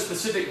don't know the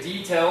specific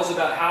details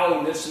about how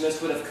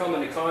Onesimus would have come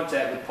into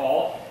contact with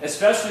Paul,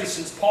 especially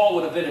since Paul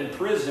would have been in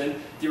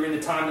prison during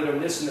the time that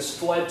Onesimus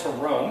fled to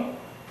Rome.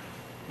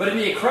 But in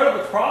the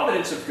incredible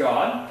providence of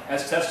God,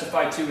 as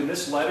testified to in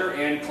this letter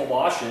and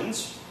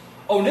Colossians,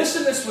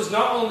 Onesimus was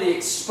not only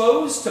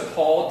exposed to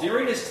Paul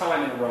during his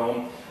time in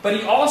Rome, but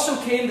he also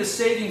came to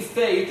saving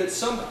faith at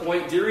some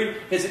point during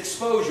his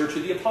exposure to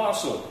the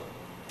apostle.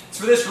 It's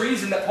for this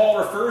reason that Paul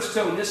refers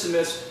to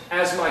Onesimus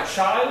as my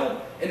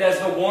child and as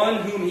the one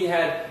whom he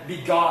had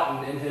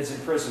begotten in his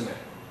imprisonment.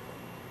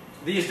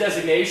 These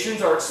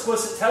designations are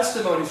explicit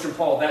testimonies from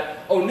Paul that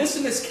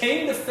Onesimus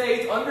came to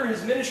faith under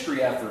his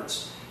ministry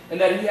efforts and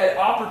that he had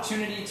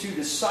opportunity to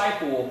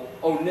disciple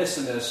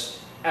Onesimus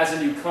as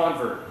a new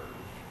convert.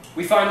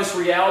 We find this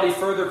reality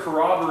further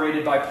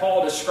corroborated by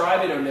Paul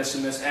describing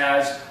Onesimus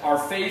as our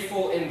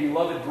faithful and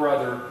beloved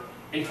brother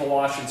in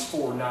Colossians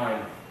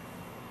 4:9.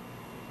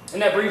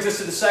 And that brings us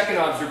to the second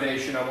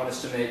observation I want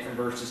us to make from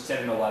verses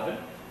 10 and 11.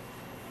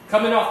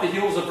 Coming off the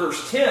heels of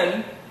verse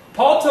 10,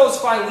 Paul tells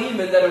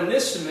Philemon that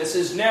Onesimus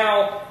is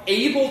now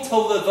able to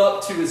live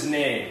up to his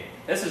name.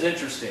 This is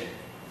interesting.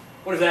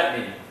 What does that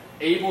mean?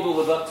 Able to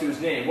live up to his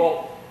name.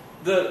 Well,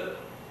 the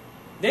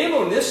name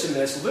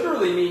Onesimus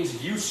literally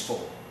means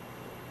useful.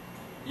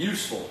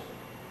 Useful.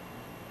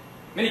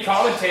 Many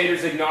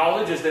commentators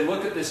acknowledge as they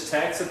look at this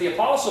text that the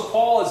Apostle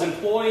Paul is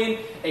employing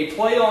a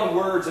play on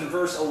words in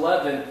verse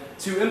 11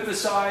 to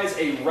emphasize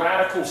a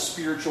radical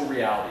spiritual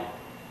reality.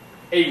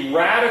 A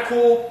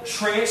radical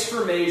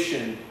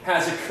transformation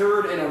has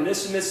occurred in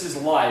Onesimus'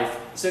 life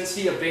since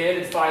he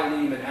abandoned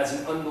Philemon as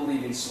an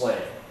unbelieving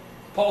slave.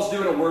 Paul's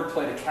doing a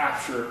wordplay to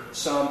capture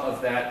some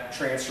of that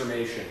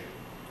transformation.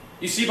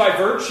 You see, by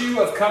virtue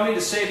of coming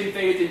to saving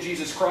faith in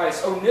Jesus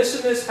Christ,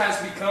 Onesimus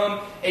has become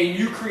a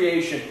new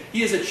creation.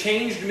 He is a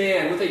changed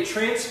man with a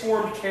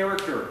transformed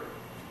character.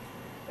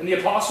 And the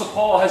Apostle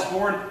Paul has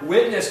borne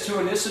witness to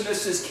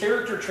Onesimus'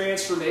 character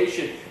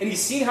transformation. And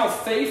he's seen how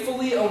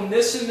faithfully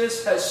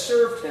Onesimus has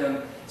served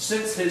him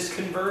since his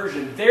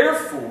conversion.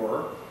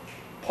 Therefore,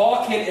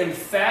 Paul can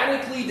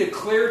emphatically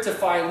declare to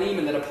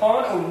Philemon that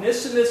upon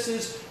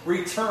Onesimus'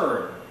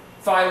 return,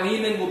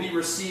 Philemon will be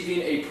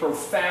receiving a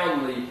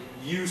profoundly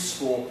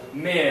useful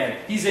man.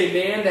 He's a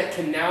man that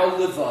can now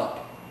live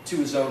up to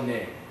his own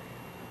name.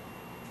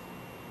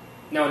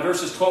 Now in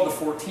verses 12 to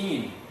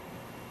 14,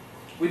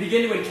 we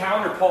begin to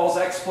encounter Paul's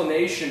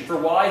explanation for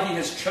why he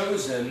has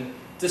chosen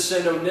to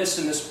send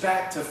Onesimus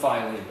back to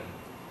Philemon.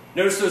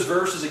 Notice those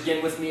verses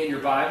again with me in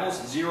your Bibles,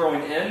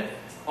 zeroing in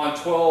on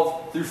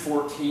 12 through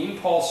 14.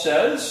 Paul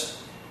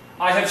says,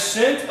 I have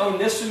sent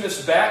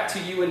Onesimus back to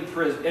you in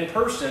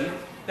person,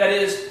 that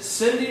is,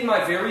 sending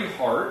my very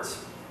heart,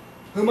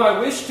 whom I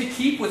wish to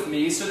keep with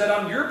me, so that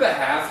on your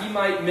behalf he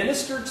might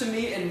minister to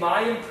me in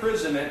my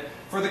imprisonment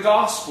for the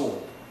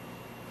gospel.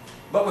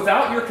 But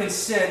without your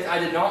consent I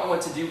did not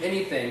want to do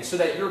anything, so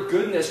that your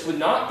goodness would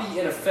not be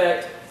in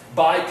effect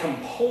by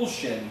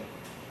compulsion,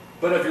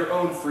 but of your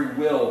own free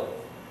will.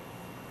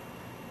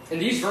 In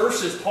these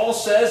verses, Paul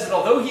says that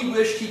although he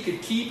wished he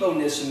could keep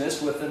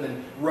Onesimus with him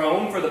in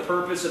Rome for the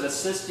purpose of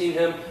assisting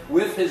him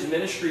with his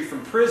ministry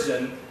from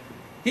prison,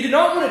 he did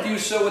not want to do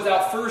so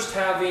without first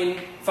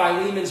having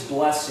Philemon's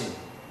blessing.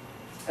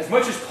 As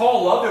much as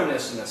Paul loved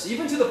Onesimus,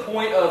 even to the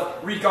point of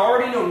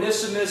regarding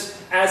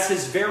Onesimus as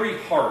his very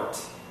heart,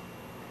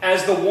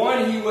 as the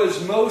one he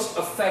was most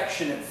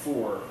affectionate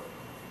for,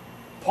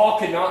 Paul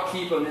could not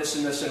keep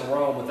Onesimus in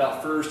Rome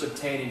without first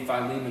obtaining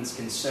Philemon's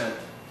consent.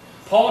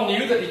 Paul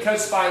knew that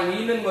because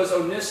Philemon was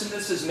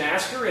Onesimus'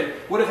 master and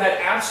would have had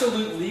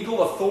absolute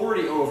legal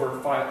authority over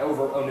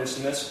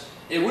Onesimus,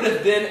 it would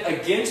have been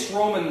against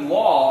Roman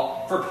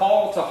law for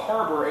Paul to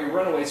harbor a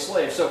runaway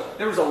slave. So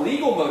there was a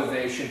legal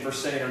motivation for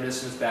sending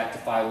Onesimus back to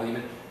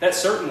Philemon. That's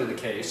certainly the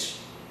case.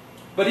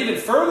 But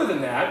even further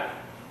than that,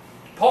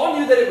 Paul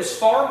knew that it was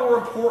far more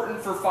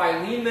important for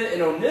Philemon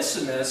and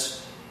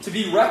Onesimus to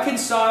be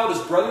reconciled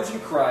as brothers in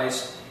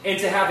Christ and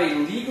to have a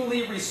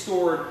legally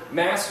restored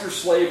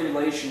master-slave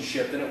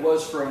relationship than it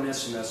was for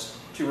Onesimus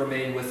to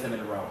remain with him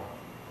in Rome.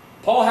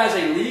 Paul has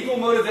a legal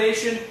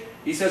motivation.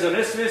 He says,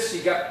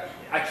 Onesimus,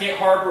 I can't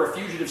harbor a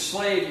fugitive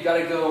slave. You've got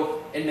to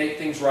go and make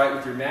things right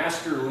with your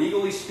master,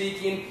 legally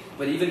speaking.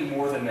 But even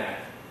more than that,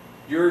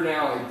 you're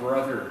now a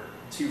brother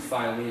to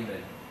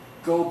Philemon.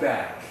 Go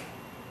back.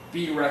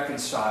 Be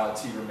reconciled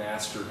to your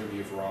master whom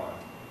you've wronged.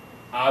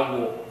 I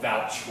will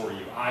vouch for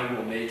you. I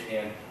will make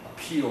an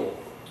appeal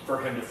for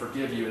him to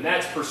forgive you. And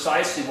that's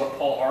precisely what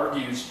Paul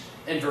argues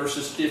in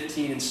verses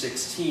 15 and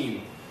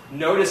 16.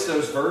 Notice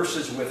those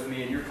verses with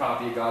me in your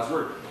copy of God's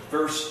Word.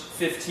 Verse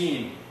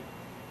 15.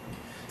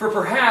 For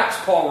perhaps,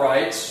 Paul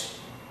writes,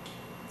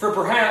 for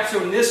perhaps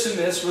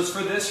Onesimus was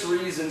for this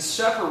reason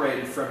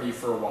separated from you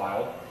for a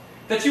while,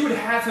 that you would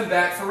have him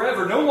back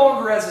forever, no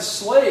longer as a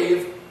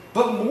slave,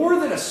 but more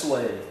than a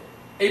slave,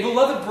 a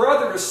beloved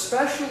brother,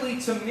 especially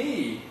to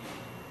me,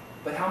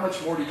 but how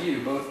much more to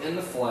you, both in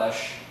the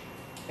flesh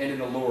and in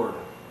the Lord.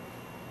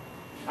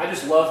 I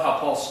just love how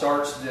Paul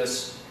starts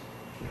this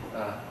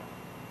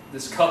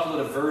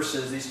couplet of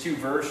verses, these two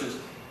verses.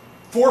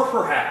 For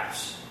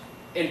perhaps,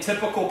 in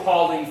typical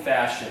Pauline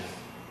fashion,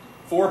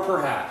 for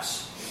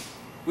perhaps.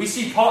 We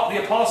see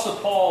the Apostle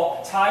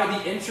Paul tie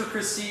the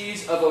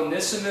intricacies of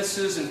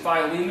Onesimus' and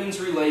Philemon's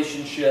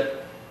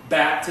relationship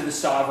back to the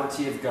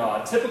sovereignty of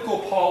God. Typical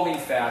Pauline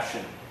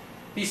fashion.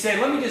 He's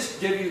saying, let me just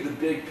give you the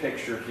big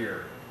picture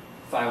here,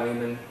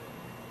 Philemon.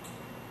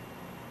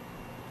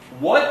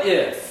 What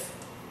if,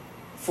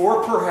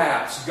 for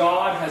perhaps,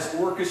 God has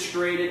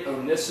orchestrated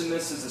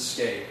Onesimus'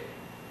 escape?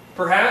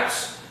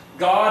 Perhaps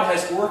God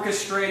has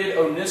orchestrated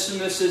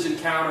Onesimus'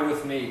 encounter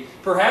with me.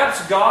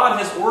 Perhaps God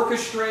has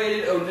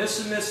orchestrated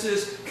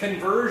Onesimus'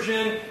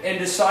 conversion and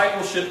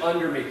discipleship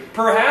under me.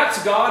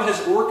 Perhaps God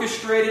has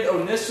orchestrated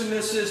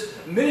Onesimus'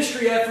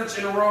 ministry efforts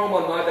in Rome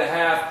on my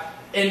behalf.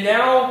 And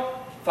now,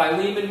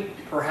 Philemon,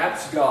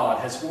 perhaps God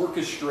has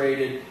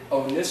orchestrated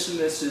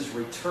Onesimus'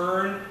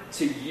 return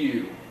to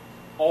you,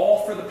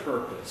 all for the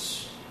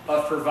purpose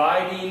of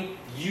providing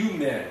you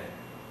men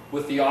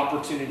with the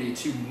opportunity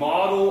to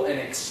model and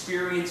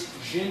experience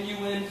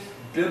genuine,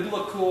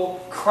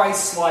 biblical,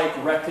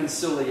 Christ-like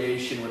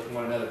reconciliation with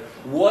one another.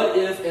 What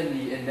if in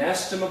the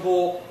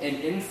inestimable and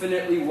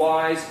infinitely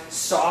wise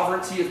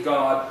sovereignty of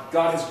God,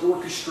 God has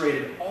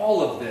orchestrated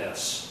all of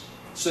this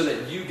so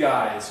that you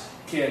guys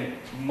can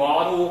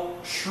model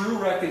true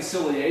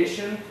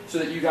reconciliation, so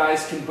that you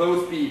guys can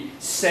both be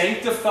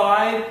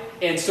sanctified,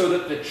 and so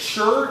that the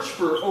church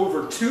for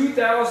over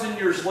 2,000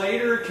 years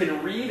later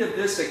can read of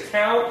this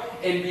account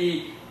and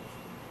be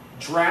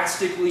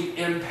drastically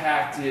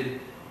impacted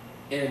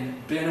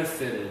and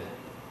benefited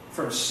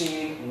from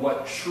seeing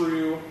what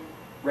true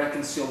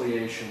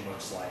reconciliation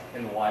looks like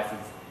in the life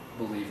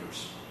of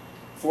believers.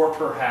 For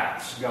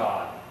perhaps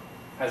God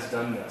has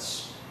done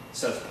this,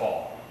 says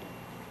Paul.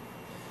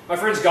 My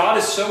friends, God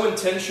is so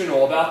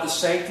intentional about the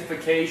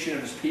sanctification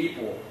of His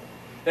people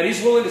that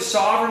He's willing to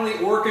sovereignly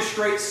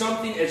orchestrate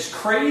something as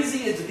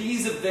crazy as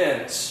these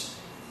events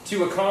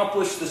to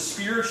accomplish the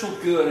spiritual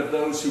good of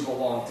those who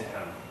belong to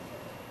Him.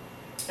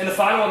 In the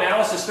final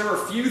analysis, there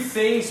are few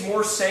things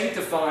more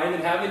sanctifying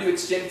than having to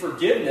extend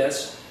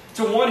forgiveness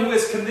to one who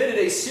has committed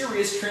a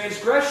serious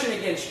transgression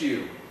against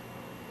you.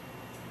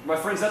 My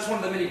friends, that's one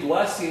of the many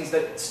blessings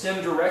that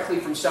stem directly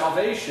from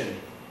salvation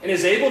and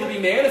is able to be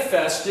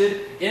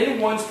manifested in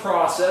one's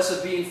process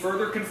of being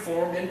further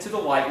conformed into the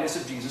likeness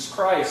of Jesus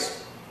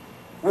Christ.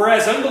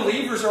 Whereas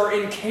unbelievers are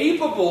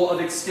incapable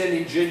of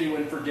extending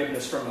genuine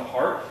forgiveness from the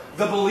heart,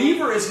 the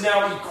believer is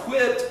now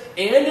equipped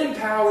and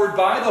empowered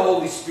by the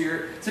Holy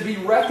Spirit to be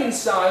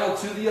reconciled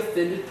to the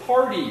offended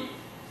party.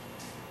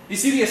 You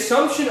see, the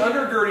assumption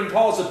undergirding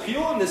Paul's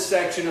appeal in this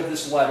section of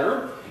this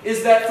letter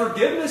is that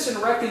forgiveness and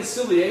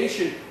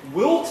reconciliation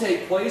will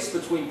take place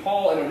between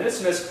Paul and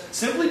Onesimus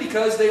simply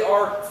because they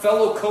are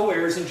fellow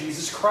co-heirs in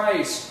Jesus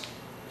Christ.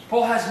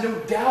 Paul has no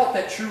doubt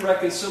that true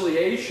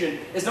reconciliation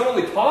is not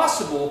only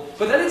possible,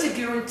 but that it's a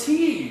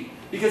guarantee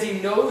because he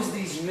knows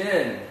these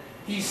men.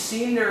 He's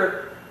seen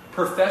their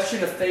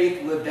profession of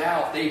faith lived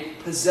out. They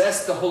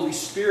possess the Holy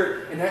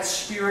Spirit, and that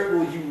Spirit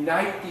will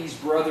unite these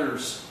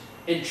brothers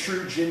in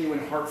true,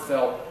 genuine,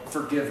 heartfelt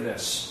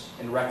forgiveness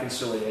and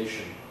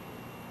reconciliation.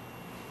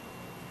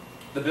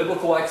 The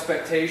biblical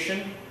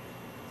expectation,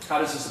 how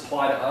does this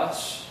apply to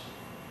us?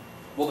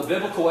 Well, the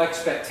biblical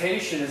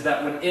expectation is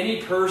that when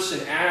any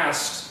person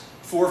asks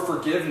for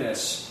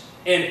forgiveness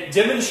and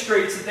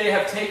demonstrates that they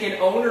have taken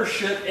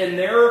ownership in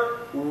their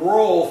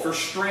role for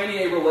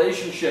straining a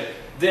relationship,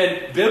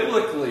 then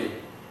biblically,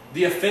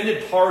 the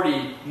offended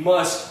party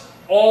must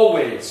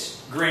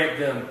always grant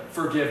them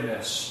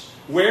forgiveness.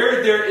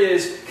 Where there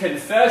is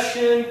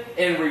confession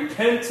and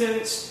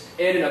repentance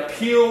and an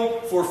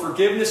appeal for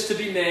forgiveness to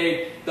be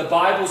made, the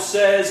Bible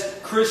says,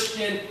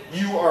 Christian,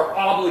 you are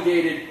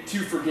obligated to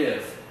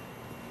forgive.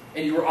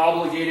 And you are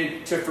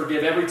obligated to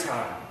forgive every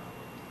time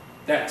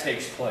that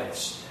takes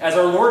place. As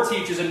our Lord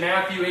teaches in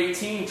Matthew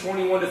 18,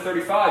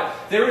 21-35,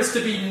 there is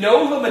to be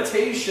no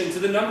limitation to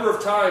the number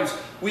of times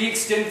we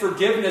extend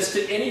forgiveness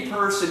to any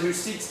person who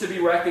seeks to be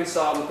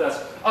reconciled with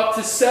us. Up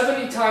to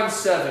 70 times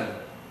 7.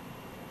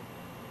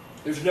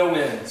 There's no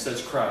end,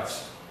 says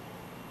Christ.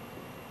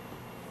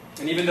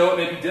 And even though it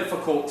may be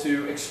difficult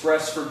to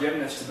express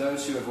forgiveness to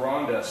those who have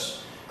wronged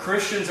us,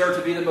 Christians are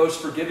to be the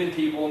most forgiving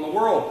people in the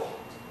world.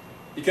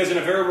 Because in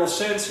a very real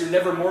sense, you're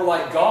never more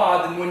like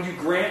God than when you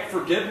grant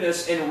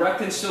forgiveness and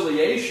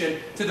reconciliation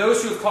to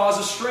those who have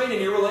caused a strain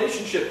in your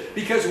relationship.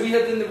 Because we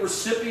have been the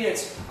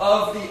recipients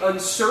of the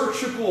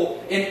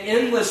unsearchable and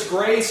endless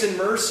grace and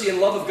mercy and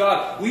love of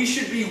God. We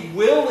should be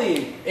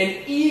willing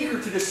and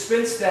eager to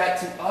dispense that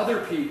to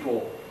other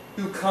people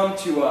who come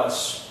to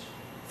us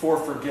for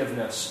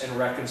forgiveness and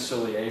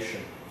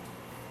reconciliation.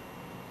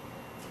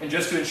 And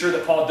just to ensure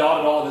that Paul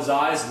dotted all of his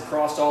I's and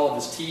crossed all of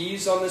his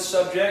T's on this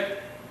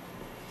subject,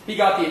 he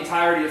got the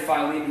entirety of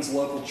Philemon's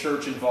local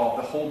church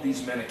involved to hold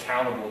these men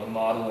accountable to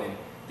modeling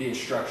the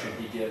instruction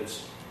he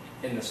gives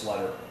in this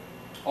letter.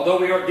 Although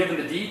we aren't given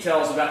the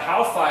details about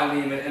how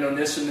Philemon and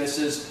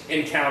Onesimus'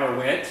 encounter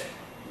went,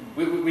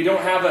 we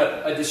don't have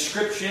a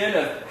description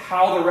of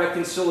how the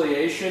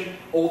reconciliation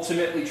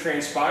ultimately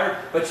transpired,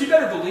 but you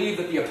better believe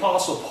that the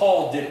Apostle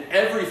Paul did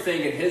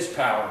everything in his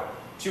power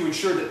to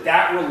ensure that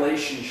that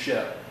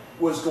relationship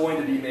was going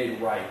to be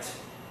made right.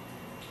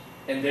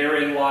 And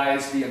therein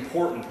lies the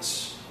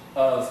importance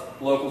of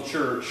local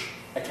church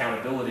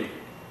accountability.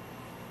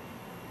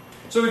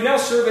 So we've now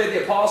surveyed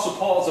the Apostle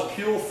Paul's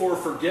appeal for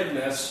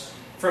forgiveness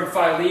from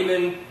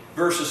Philemon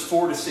verses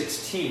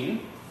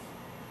 4-16.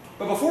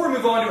 But before we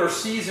move on to our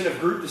season of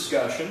group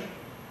discussion,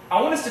 I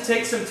want us to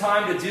take some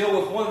time to deal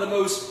with one of the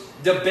most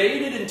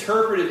debated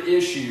interpretive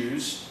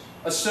issues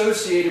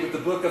associated with the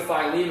book of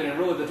Philemon and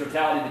really the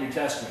totality of the New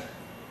Testament.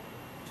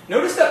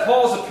 Notice that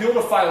Paul's appeal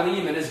to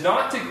Philemon is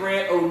not to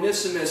grant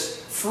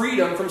Onesimus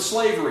freedom from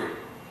slavery.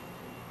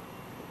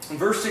 In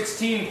verse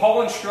 16,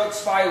 Paul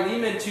instructs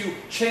Philemon to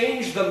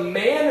change the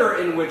manner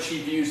in which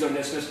he views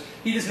Onesimus.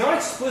 He does not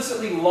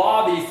explicitly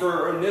lobby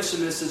for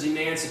Onesimus'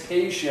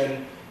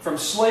 emancipation from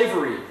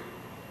slavery.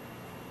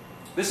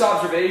 This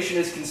observation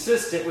is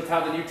consistent with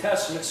how the New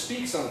Testament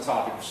speaks on the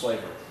topic of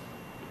slavery.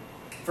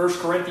 1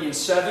 Corinthians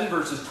 7,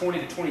 verses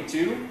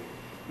 20-22,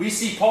 we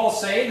see Paul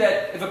saying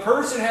that if a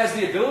person has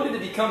the ability to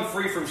become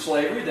free from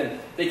slavery, then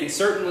they can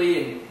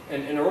certainly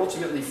and are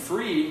ultimately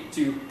free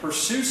to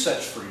pursue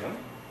such freedom.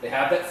 They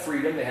have that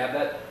freedom, they have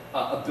that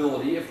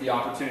ability if the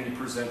opportunity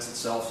presents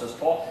itself, says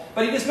Paul.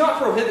 But he does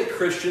not prohibit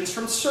Christians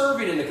from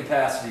serving in the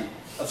capacity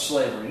of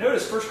slavery.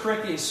 Notice 1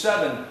 Corinthians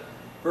 7,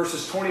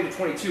 verses 20 to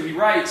 22. He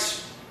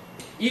writes,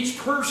 "Each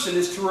person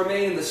is to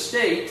remain in the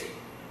state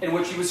in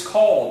which he was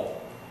called.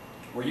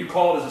 Were you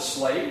called as a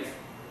slave?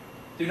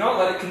 Do not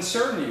let it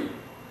concern you.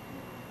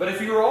 But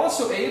if you are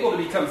also able to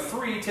become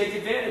free, take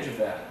advantage of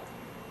that.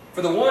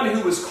 For the one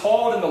who was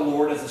called in the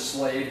Lord as a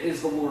slave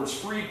is the Lord's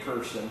freed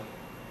person.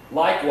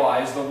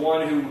 Likewise, the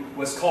one who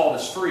was called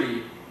as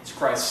free is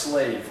Christ's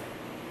slave."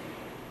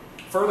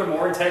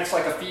 Furthermore, in texts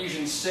like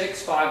Ephesians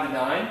 6, 5 to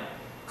 9,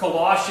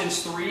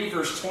 Colossians 3,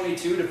 verse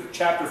 22 to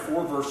chapter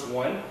 4, verse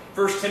 1,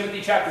 1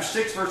 Timothy chapter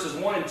 6, verses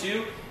 1 and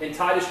 2, and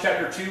Titus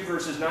chapter 2,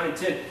 verses 9 and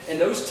 10. In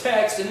those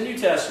texts in the New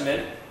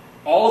Testament,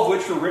 all of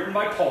which were written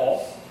by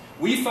Paul,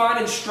 we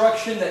find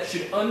instruction that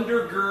should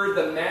undergird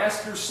the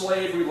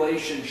master-slave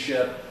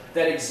relationship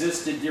that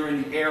existed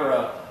during the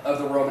era of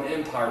the Roman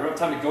Empire. We don't have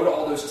time to go to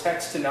all those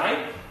texts tonight,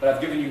 but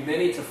I've given you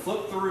many to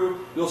flip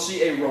through. You'll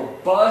see a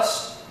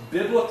robust,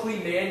 biblically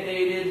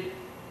mandated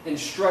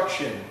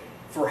instruction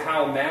for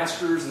how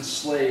masters and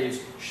slaves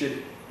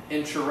should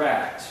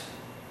interact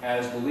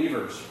as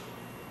believers.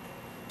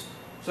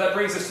 So that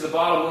brings us to the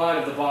bottom line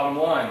of the bottom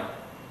line.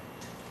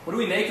 What do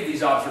we make of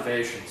these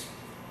observations?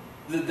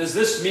 Does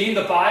this mean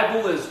the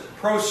Bible is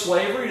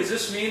pro-slavery? Does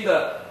this mean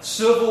the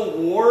Civil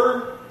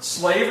War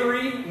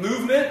slavery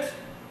movement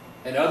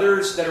and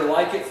others that are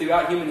like it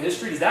throughout human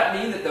history, does that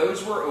mean that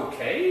those were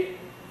okay?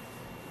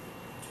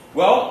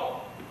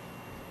 Well,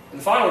 in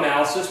the final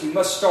analysis, we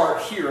must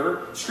start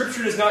here.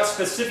 Scripture does not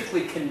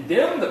specifically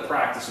condemn the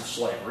practice of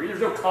slavery.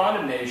 There's no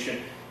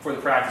condemnation for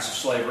the practice of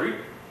slavery.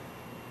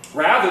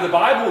 Rather, the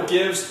Bible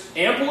gives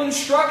ample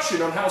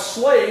instruction on how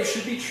slaves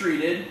should be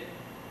treated,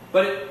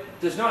 but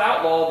it does not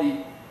outlaw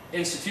the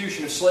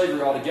institution of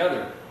slavery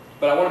altogether.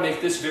 But I want to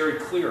make this very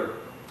clear.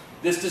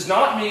 This does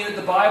not mean that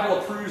the Bible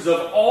approves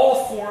of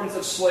all forms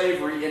of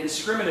slavery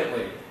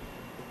indiscriminately.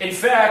 In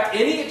fact,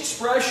 any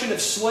expression of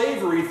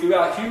slavery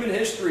throughout human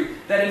history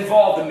that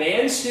involved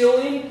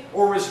man-stealing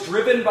or was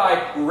driven by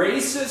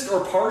racist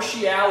or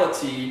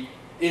partiality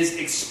is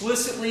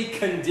explicitly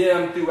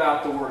condemned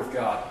throughout the Word of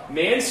God.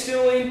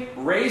 Man-stealing,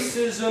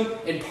 racism,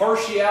 and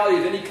partiality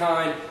of any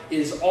kind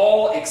is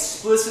all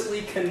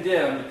explicitly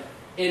condemned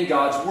in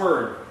God's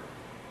Word.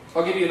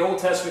 I'll give you an Old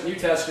Testament, New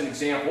Testament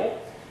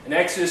example. In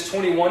Exodus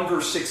 21,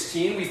 verse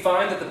 16, we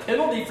find that the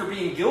penalty for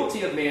being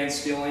guilty of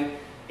man-stealing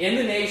in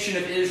the nation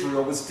of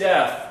Israel was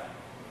death.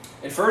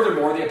 And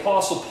furthermore, the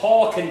Apostle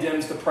Paul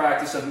condemns the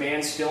practice of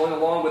man-stealing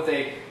along with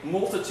a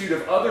multitude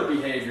of other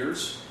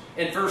behaviors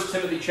in 1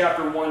 Timothy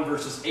chapter 1,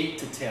 verses 8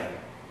 to 10.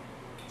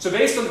 So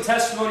based on the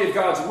testimony of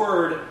God's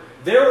Word,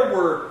 there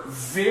were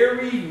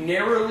very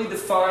narrowly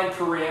defined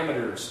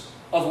parameters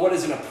of what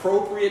is an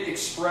appropriate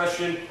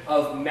expression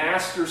of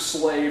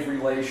master-slave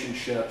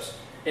relationships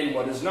and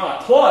what is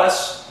not.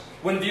 Plus,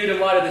 when viewed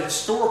in light of the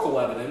historical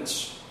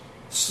evidence,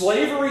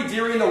 slavery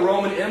during the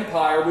Roman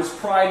Empire was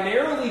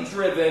primarily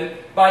driven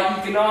by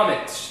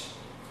economics.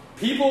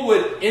 People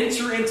would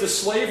enter into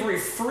slavery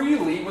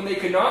freely when they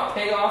could not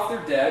pay off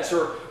their debts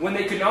or when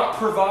they could not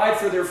provide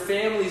for their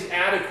families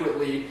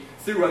adequately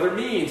through other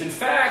means. In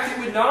fact,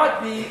 it would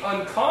not be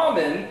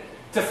uncommon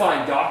to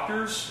find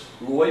doctors,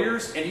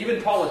 lawyers, and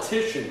even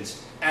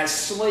politicians as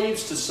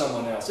slaves to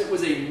someone else. It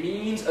was a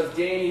means of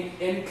gaining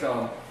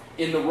income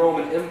in the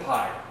Roman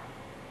Empire.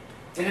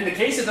 And in the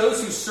case of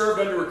those who served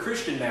under a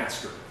Christian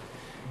master,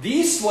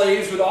 these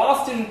slaves would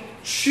often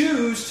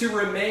choose to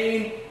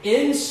remain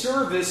in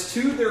service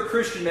to their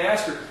Christian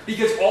master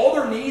because all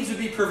their needs would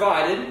be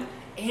provided,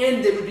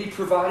 and they would be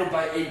provided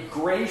by a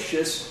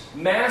gracious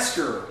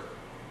master.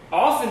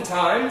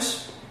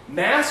 Oftentimes,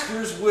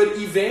 masters would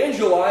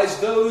evangelize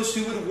those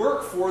who would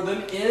work for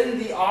them in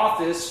the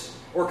office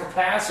or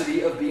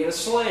capacity of being a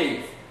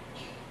slave.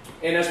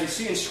 And as we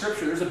see in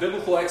Scripture, there's a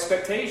biblical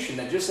expectation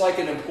that just like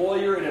an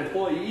employer and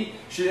employee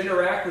should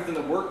interact within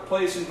the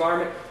workplace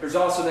environment, there's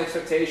also an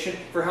expectation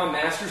for how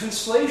masters and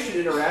slaves should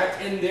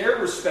interact in their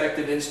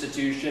respective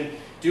institution,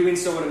 doing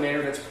so in a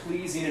manner that's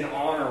pleasing and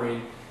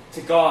honoring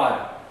to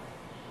God.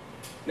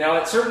 Now,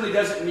 it certainly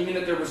doesn't mean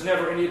that there was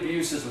never any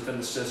abuses within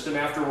the system.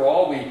 After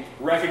all, we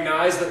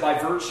recognize that by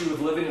virtue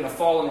of living in a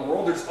fallen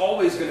world, there's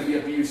always going to be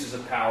abuses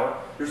of power.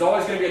 There's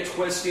always going to be a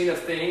twisting of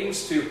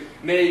things to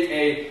make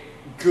a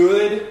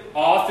good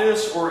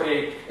office or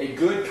a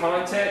good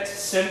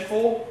context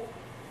sinful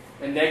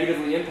and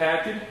negatively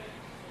impacted.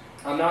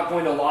 I'm not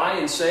going to lie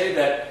and say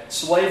that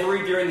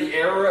slavery during the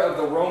era of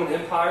the Roman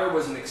Empire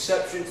was an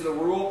exception to the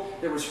rule.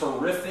 There was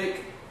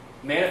horrific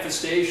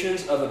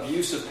manifestations of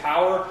abuse of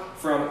power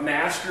from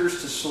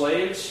masters to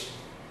slaves.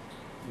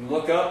 You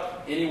look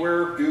up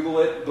anywhere, Google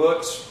it,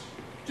 books.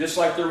 Just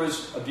like there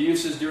was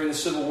abuses during the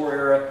Civil War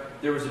era,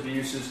 there was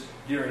abuses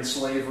during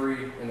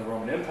slavery in the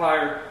Roman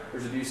Empire.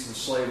 There's abuses of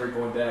slavery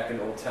going back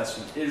into Old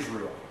Testament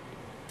Israel.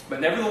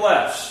 But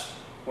nevertheless,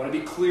 I want to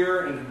be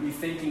clear and to be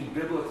thinking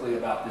biblically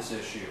about this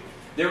issue.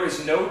 There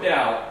is no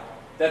doubt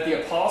that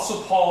the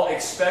Apostle Paul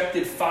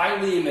expected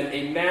Philemon,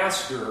 a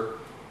master,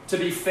 to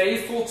be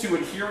faithful to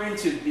adhering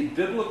to the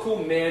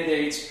biblical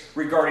mandates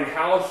regarding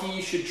how he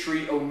should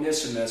treat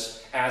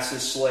Onesimus as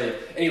his slave.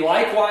 And he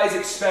likewise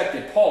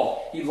expected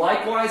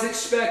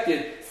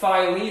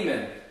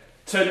Philemon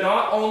to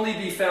not only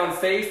be found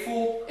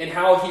faithful in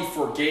how he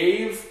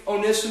forgave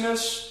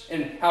Onesimus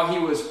and how he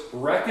was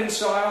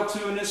reconciled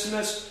to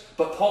Onesimus,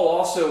 but Paul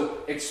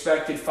also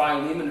expected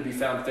Philemon to be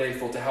found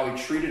faithful to how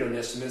he treated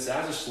Onesimus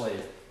as a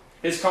slave.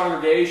 His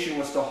congregation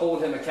was to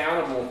hold him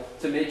accountable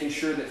to making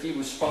sure that he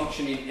was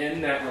functioning in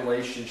that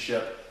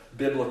relationship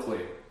biblically.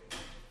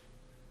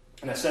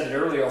 And I said it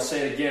earlier, I'll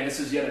say it again.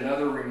 This is yet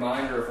another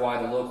reminder of why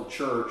the local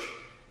church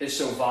is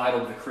so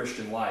vital to the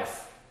Christian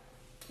life.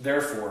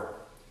 Therefore,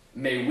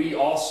 may we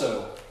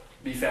also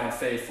be found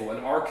faithful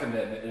in our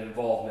commitment and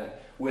involvement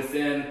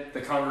within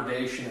the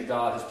congregation that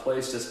God has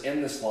placed us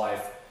in this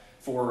life,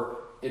 for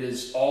it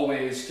is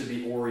always to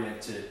be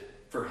oriented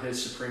for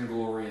His supreme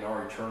glory and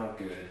our eternal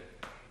good.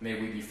 May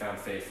we be found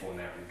faithful in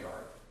that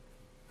regard.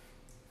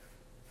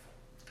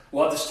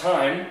 Well, at this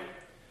time,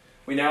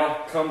 we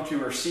now come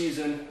to our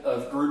season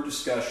of group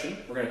discussion.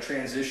 We're going to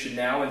transition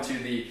now into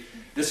the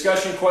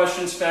discussion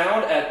questions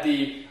found at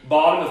the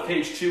bottom of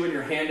page 2 in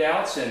your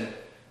handouts, and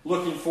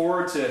looking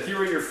forward to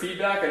hearing your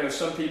feedback. I know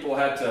some people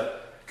had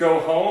to go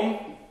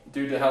home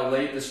due to how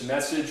late this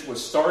message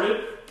was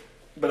started,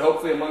 but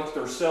hopefully amongst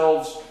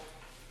ourselves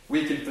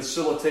we can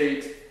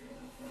facilitate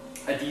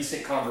a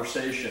decent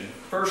conversation.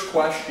 First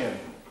question.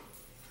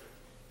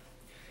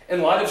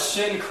 In light of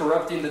sin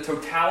corrupting the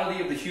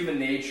totality of the human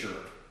nature,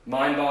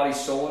 mind, body,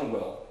 soul, and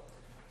will,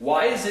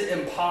 why is it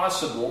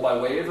impossible, by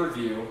way of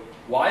review,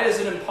 why is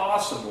it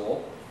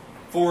impossible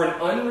for an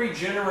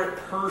unregenerate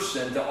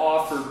person to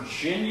offer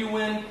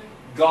genuine,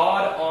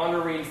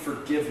 God-honoring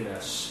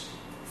forgiveness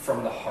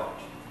from the heart?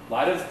 In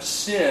light of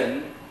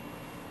sin,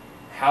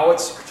 how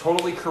it's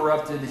totally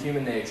corrupted the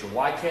human nature,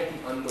 why can't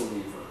the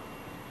unbeliever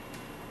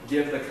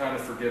give the kind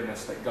of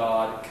forgiveness that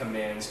God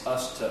commands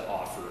us to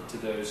offer to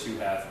those who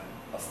have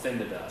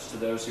offended us, to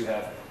those who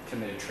have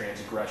committed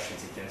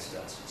transgressions against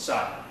us?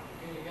 Simon.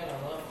 You gotta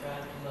love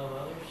God and love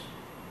others.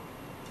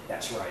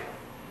 That's right.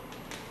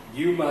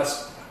 You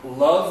must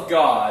love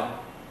God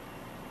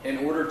in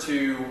order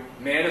to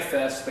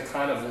manifest the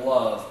kind of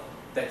love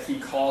that He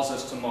calls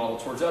us to model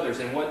towards others.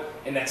 And what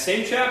in that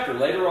same chapter,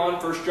 later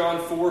on, 1 John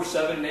 4,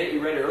 7 and 8, we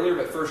read it earlier,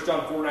 but 1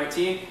 John 4,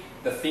 19,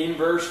 the theme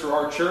verse for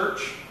our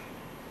church.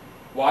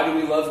 Why do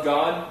we love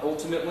God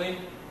ultimately?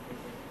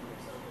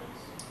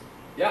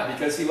 Yeah,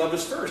 because He loved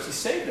us first. He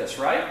saved us,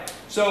 right?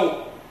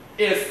 So,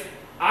 if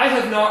I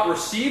have not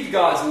received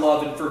God's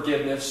love and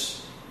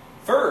forgiveness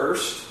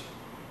first,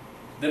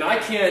 then I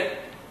can't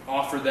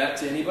offer that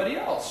to anybody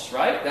else,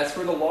 right? That's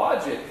where the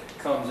logic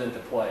comes into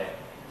play.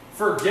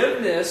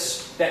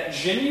 Forgiveness that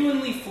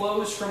genuinely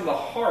flows from the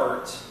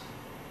heart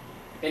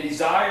and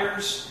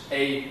desires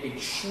a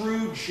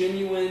true,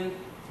 genuine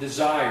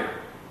desire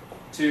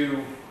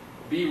to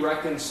be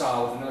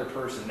reconciled with another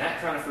person.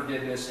 That kind of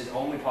forgiveness is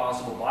only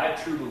possible by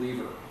a true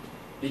believer,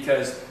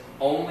 because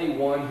only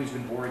one who's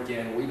been born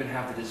again will even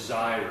have the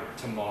desire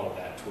to model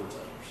that towards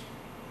others.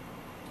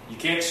 You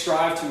can't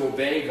strive to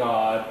obey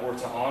God or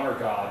to honor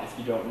God if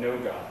you don't know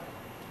God.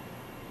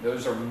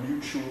 Those are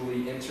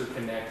mutually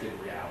interconnected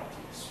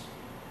realities.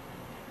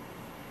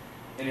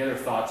 Any other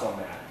thoughts on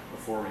that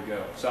before we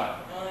go? Simon?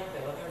 I like the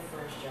other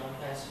 1 John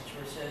passage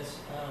where it says,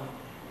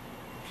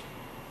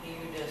 he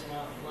who does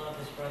not love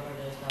his brother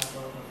does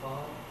not love the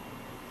Father.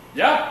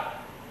 Yeah.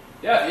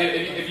 Yeah.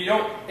 If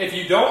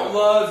you don't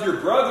love your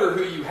brother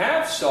who you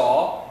have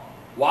saw,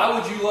 why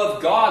would you love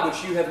God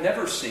which you have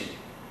never seen?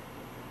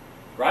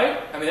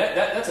 Right? I mean,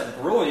 that's a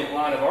brilliant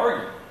line of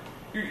argument.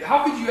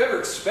 How could you ever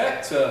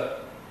expect to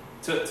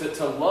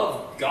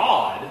love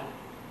God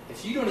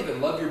if you don't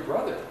even love your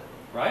brother?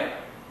 Right?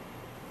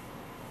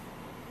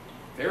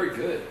 Very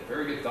good.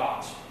 Very good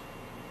thoughts.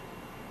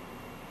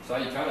 So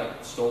you kind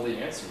of stole the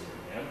answer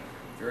there, man.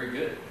 Very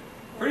good.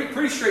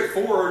 Pretty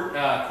straightforward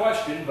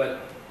question, but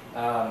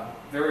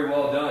very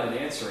well done in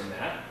answering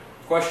that.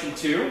 Question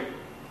 2,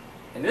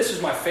 and this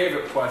is my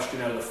favorite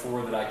question out of the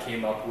 4 that I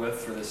came up with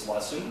for this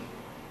lesson.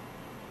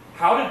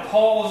 How did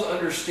Paul's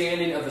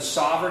understanding of the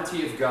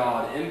sovereignty of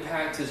God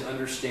impact his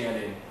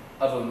understanding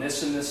of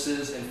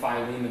Onesimus's and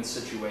Philemon's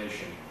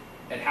situation?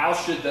 And how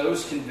should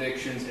those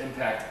convictions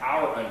impact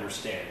our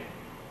understanding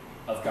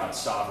of God's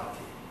sovereignty?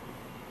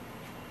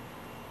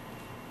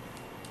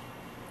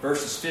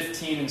 Verses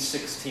 15 and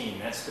 16,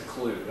 that's the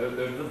clue. They're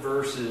the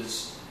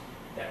verses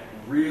that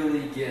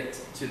really get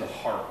to the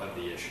heart of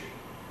the issue.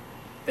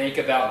 Think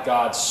about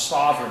God's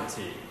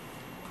sovereignty.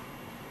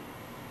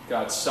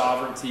 God's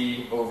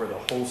sovereignty over the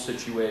whole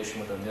situation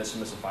with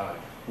Onesimus and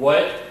Philemon.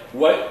 What's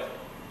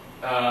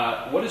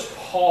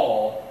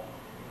Paul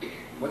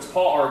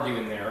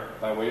arguing there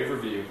by way of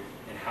review,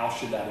 and how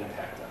should that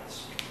impact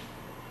us?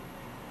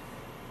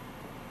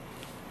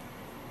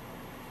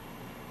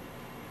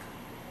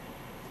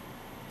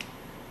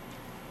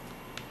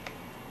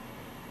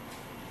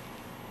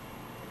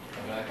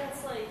 I think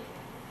that's like,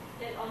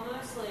 it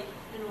almost like,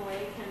 in a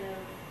way, kind of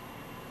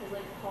is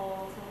like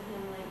Paul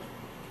telling him, like,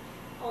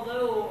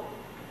 although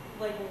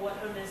what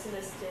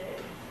Onesimus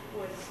did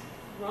was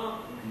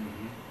wrong,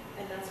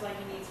 and that's why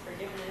he needs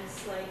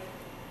forgiveness. Like,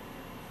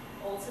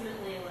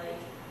 ultimately, like,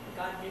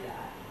 God knew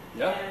that.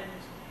 Yeah. And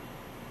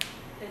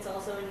it's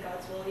also in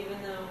God's will,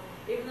 even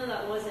though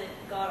that wasn't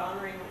God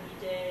honoring what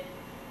he did,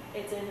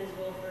 it's in his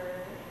will for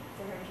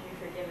him to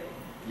be forgiven.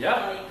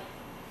 Yeah. Like,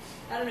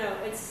 I don't know,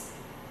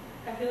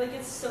 I feel like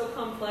it's so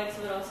complex,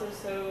 but also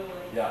so,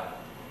 like... Yeah.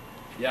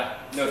 Yeah.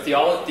 No,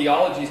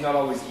 theology is not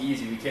always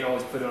easy. We can't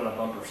always put it on a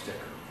bumper sticker.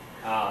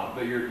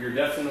 But you're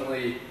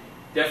definitely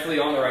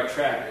on the right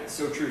track. It's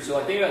so true. So,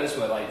 like, think about it this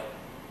way. Like,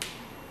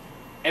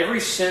 every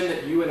sin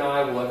that you and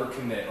I will ever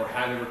commit or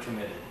have ever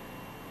committed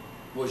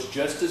was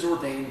just as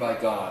ordained by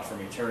God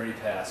from eternity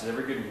past as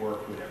every good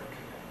work would ever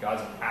commit.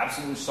 God's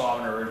absolute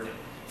sovereign over everything.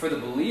 For the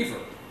believer,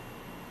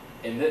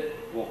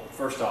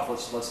 first off,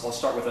 let's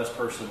start with us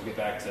personally. We'll get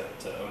back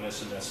to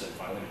Onesimus and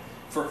Philemon.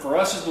 For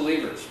us as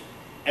believers,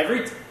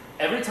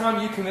 every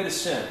time you commit a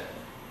sin,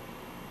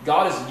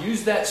 God has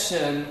used that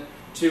sin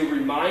to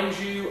remind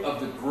you of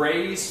the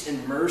grace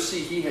and mercy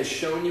He has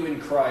shown you in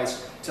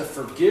Christ, to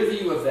forgive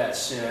you of that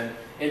sin,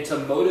 and to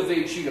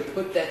motivate you to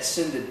put that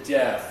sin to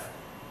death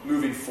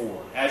moving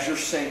forward as you're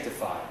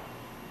sanctified.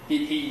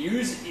 He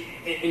used,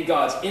 in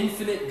God's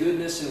infinite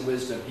goodness and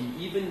wisdom,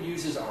 He even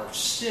uses our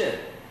sin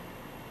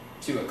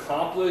to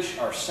accomplish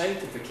our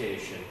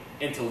sanctification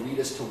and to lead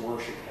us to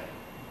worship Him.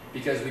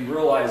 Because we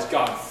realize,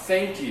 God,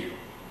 thank you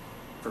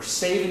for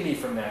saving me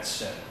from that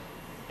sin.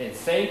 And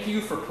thank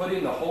you for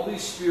putting the Holy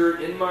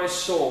Spirit in my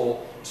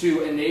soul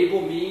to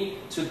enable me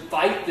to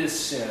fight this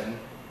sin,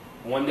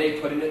 one day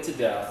putting it to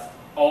death,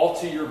 all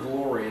to your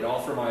glory and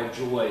all for my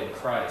joy in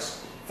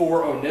Christ.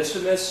 For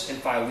Onesimus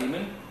and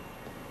Philemon,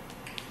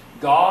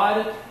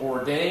 God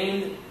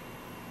ordained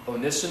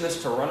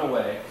Onesimus to run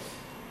away.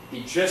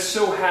 He just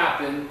so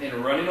happened,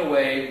 in running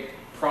away,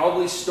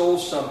 probably stole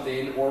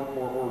something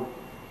or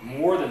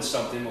more than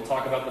something. We'll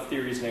talk about the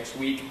theories next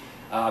week.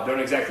 Don't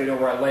exactly know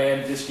where I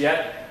land just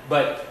yet.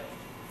 But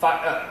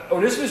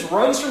Onesimus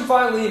runs from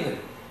Philemon,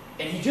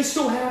 and he just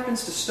so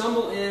happens to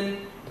stumble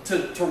in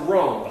to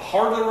Rome, the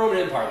heart of the Roman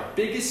Empire,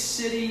 the biggest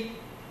city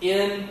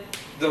in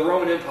the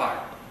Roman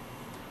Empire.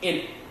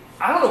 And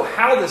I don't know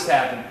how this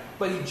happened,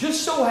 but he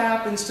just so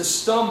happens to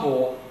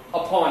stumble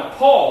upon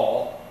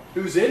Paul,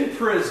 who's in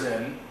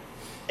prison.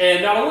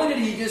 And not only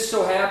did he just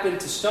so happen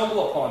to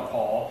stumble upon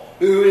Paul,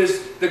 who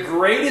is the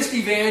greatest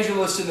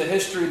evangelist in the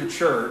history of the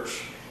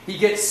church, he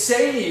gets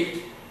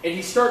saved and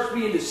he starts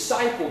being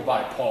discipled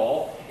by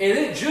Paul. And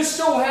it just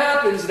so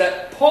happens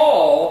that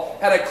Paul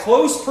had a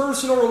close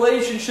personal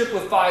relationship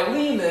with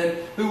Philemon,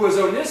 who was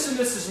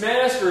Onesimus'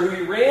 master, who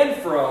he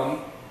ran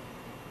from.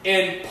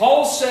 And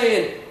Paul's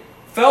saying,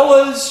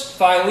 fellas,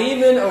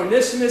 Philemon,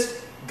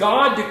 Onesimus,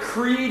 God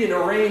decreed and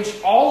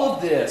arranged all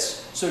of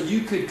this so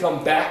you could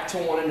come back to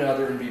one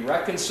another and be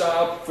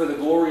reconciled for the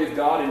glory of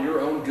God and your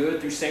own good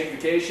through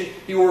sanctification.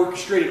 He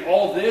orchestrated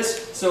all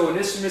this so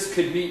Onesimus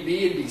could meet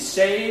me and be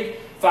saved.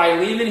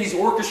 Philemon, he's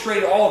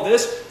orchestrated all of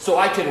this so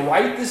I can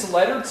write this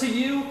letter to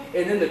you,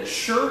 and then the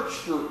church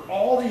through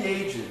all the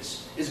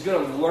ages is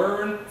going to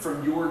learn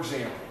from your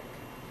example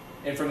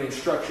and from the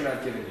instruction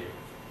I've given you.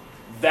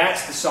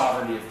 That's the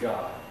sovereignty of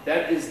God.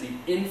 That is the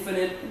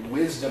infinite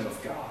wisdom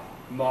of God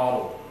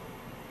modeled.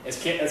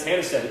 As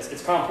Hannah said,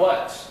 it's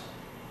complex.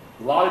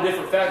 A lot of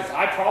different factors.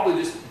 I probably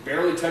just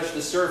barely touched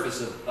the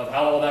surface of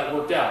how all that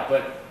worked out.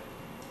 But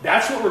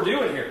that's what we're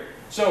doing here.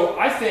 So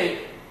I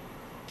think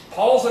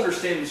Paul's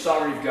understanding of the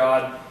sovereignty of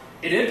God,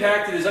 it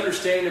impacted his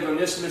understanding of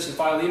Onesimus and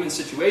Philemon's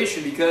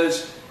situation,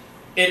 because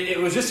it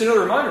was just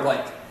another reminder,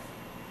 like,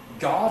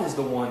 God is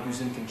the one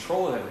who's in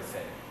control of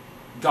everything.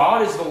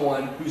 God is the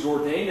one who's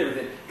ordained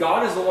everything.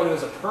 God is the one who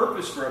has a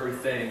purpose for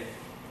everything.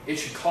 It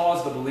should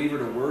cause the believer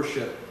to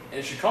worship, and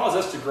it should cause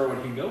us to grow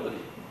in humility.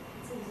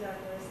 That's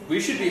exactly what I was thinking. We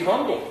should be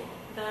humble.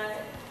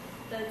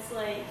 That's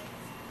like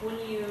when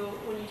you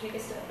take a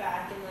step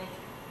back and like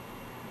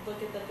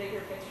look at the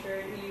bigger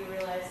picture, you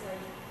realize like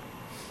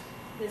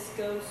this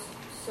goes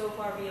so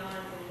far beyond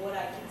what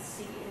I can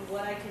see and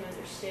what I can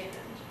understand.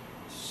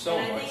 So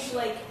and I much think so.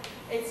 like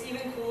it's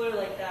even cooler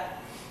like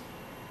that.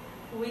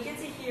 We get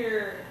to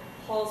hear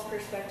Paul's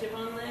perspective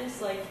on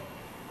this. Like,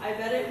 I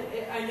bet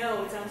I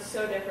know it sounds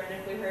so different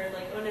if we heard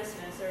like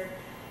Onesimus or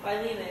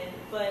Philemon,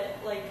 but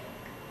like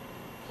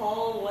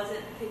Paul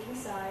wasn't picking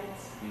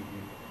sides.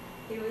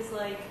 Mm-hmm. He was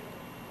like,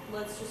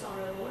 let's just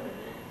honor the Lord in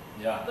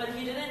it. Yeah. But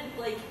he didn't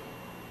like.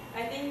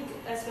 I think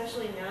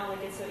especially now,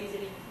 like it's so easy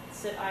to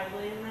sit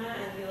idly in that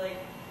and be like,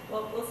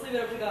 well, let's leave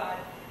it up to God.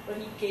 But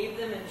he gave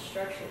them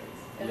instructions,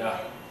 and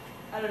like,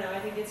 I don't know. I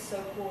think it's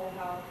so cool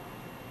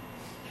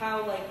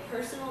how like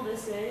personal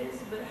this is,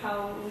 but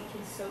how we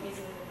can so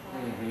easily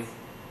apply it.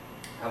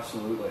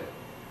 Absolutely.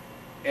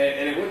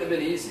 And it wouldn't have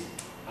been easy.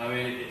 I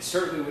mean, it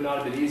certainly would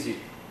not have been easy.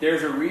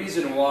 There's a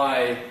reason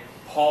why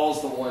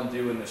Paul's the one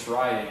doing this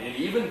writing. And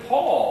even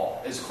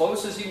Paul, as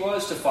close as he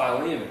was to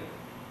Philemon,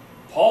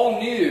 Paul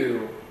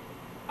knew,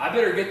 I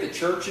better get the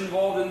church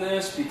involved in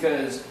this,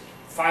 because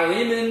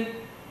Philemon,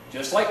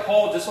 just like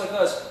Paul, just like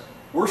us,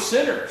 We're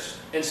sinners.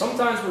 And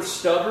sometimes we're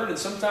stubborn, and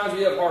sometimes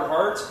we have hard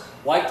hearts.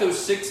 Like those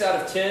 6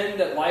 out of 10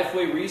 that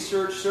Lifeway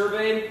Research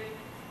surveyed.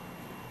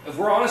 If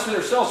we're honest with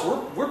ourselves,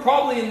 we're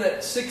probably in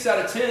that 6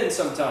 out of 10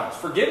 sometimes.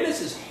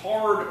 Forgiveness is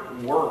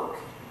hard work.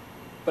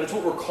 But it's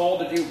what we're called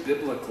to do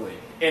biblically.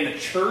 And the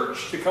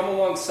church to come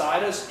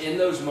alongside us in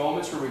those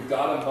moments where we've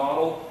got to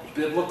model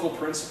biblical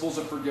principles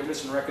of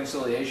forgiveness and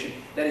reconciliation,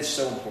 that is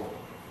so important.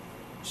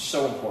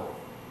 So important.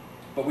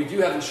 But we do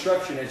have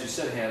instruction, as you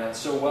said, Hannah,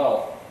 so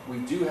well. We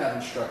do have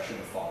instruction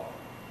to follow.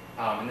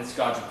 And it's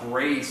God's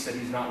grace that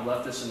He's not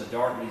left us in the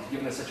dark, but He's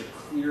given us such a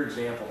clear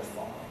example to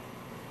follow.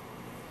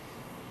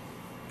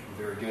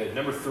 Very good.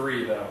 Number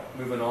 3, though.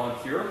 Moving on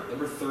here.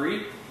 Number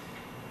 3.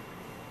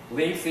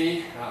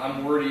 Lengthy.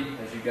 I'm wordy,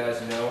 as you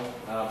guys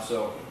know,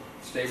 so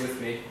stay with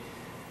me.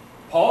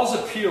 Paul's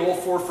appeal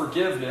for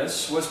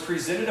forgiveness was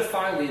presented to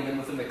Philemon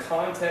within the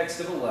context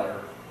of a letter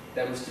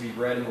that was to be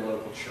read in the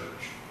local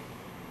church.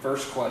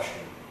 First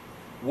question.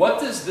 What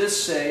does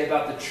this say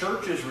about the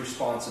church's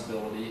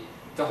responsibility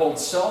to hold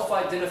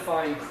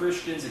self-identifying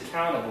Christians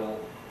accountable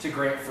to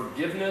grant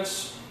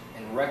forgiveness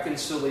and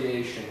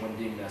reconciliation when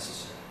deemed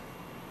necessary?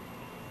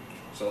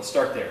 So let's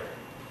start there.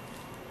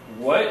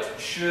 What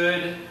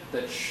should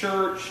the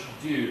church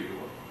do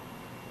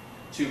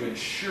to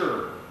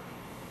ensure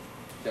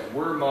that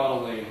we're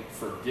modeling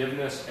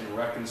forgiveness and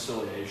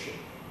reconciliation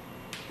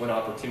when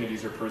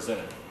opportunities are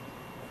presented?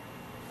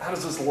 How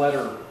does this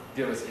letter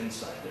give us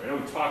insight there? I know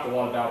we talked a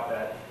lot about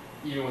that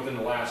even within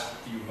the last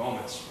few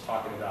moments,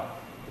 talking about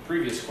the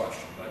previous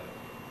question, but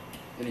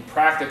any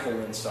practical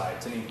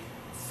insights, any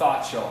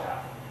thoughts y'all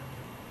have?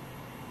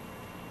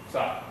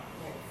 Stop.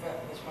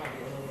 This might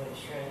be a little bit of a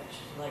stretch.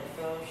 Like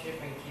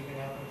fellowship and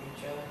keeping up with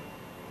each other.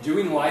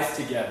 Doing life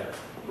together,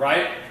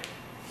 right?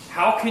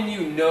 How can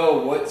you know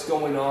what's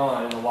going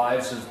on in the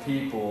lives of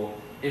people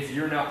if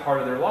you're not part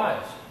of their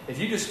lives? If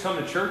you just come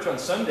to church on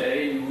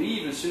Sunday and you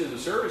leave as soon as the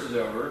service is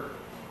over,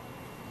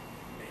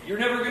 you're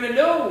never going to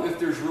know if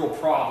there's real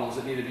problems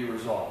that need to be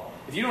resolved.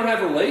 If you don't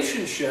have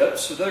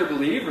relationships with other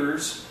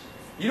believers,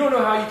 you don't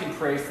know how you can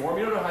pray for them.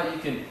 You don't know how you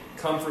can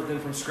comfort them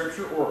from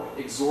Scripture or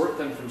exhort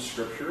them from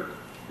Scripture.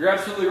 You're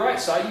absolutely right,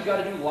 Si. You've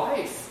got to do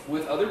life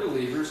with other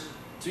believers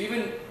to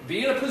even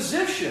be in a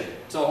position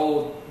to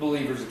hold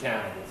believers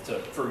accountable to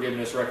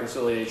forgiveness,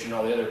 reconciliation,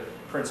 all the other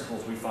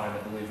principles we find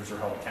that believers are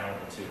held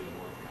accountable to in the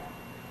Word of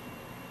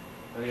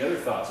God. Any other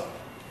thoughts on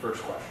that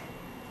first question?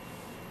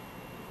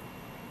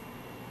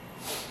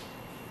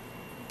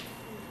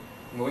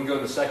 And we can go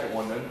to the second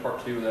one then,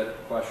 part 2 of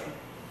that question.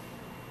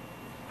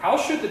 How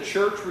should the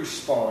church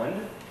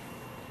respond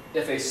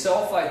if a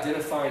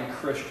self-identifying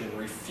Christian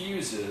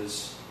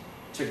refuses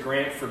to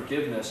grant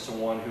forgiveness to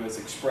one who has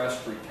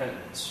expressed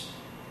repentance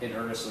and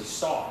earnestly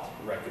sought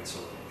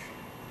reconciliation?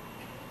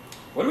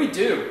 What do we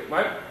do?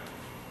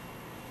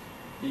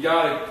 You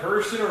got a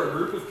person or a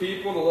group of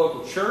people in the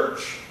local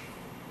church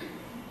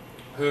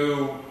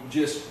who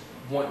just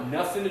want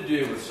nothing to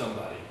do with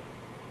somebody.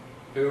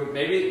 Who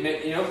maybe,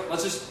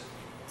 let's just,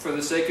 for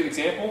the sake of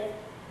example,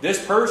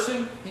 this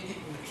person,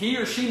 he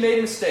or she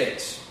made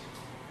mistakes,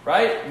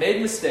 right?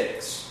 Made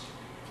mistakes.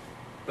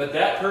 But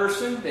that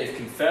person, they've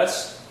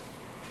confessed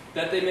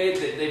that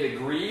they've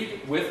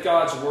agreed with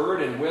God's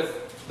Word and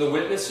with the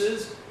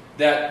witnesses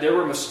that there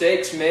were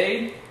mistakes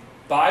made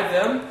by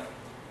them.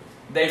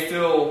 They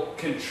feel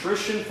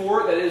contrition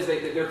for it. That is,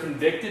 they're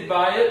convicted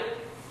by it.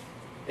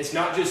 It's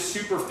not just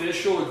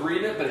superficial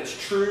agreement, but it's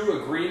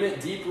true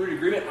agreement, deep-rooted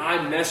agreement.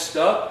 I messed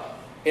up.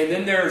 And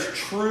then there's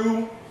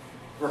true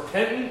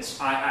repentance.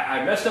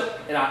 I messed up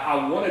and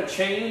I want to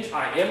change.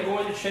 I am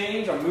going to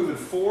change. I'm moving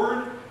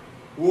forward.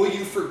 Will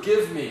you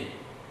forgive me?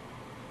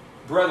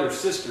 Brother,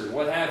 sister,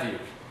 what have you.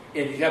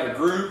 And you have a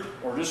group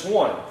or just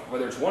one,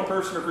 whether it's one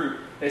person or group,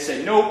 they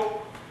say,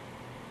 nope,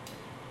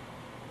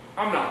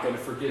 I'm not going to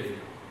forgive you.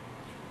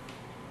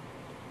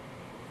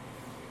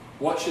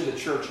 What should the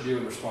church do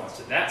in response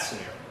to that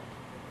scenario?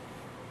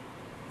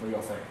 What do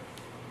y'all think?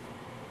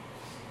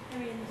 I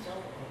mean,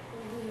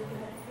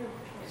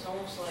 It's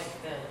almost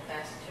like the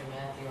passage in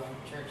Matthew on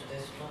church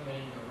discipline, but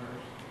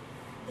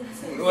in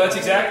reverse. Well, that's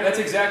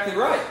exactly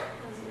right.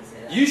 I was going to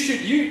say that.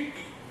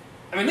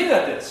 Think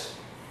about this.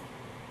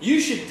 You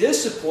should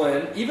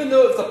discipline, even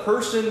though if the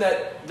person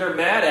that they're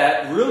mad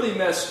at really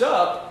messed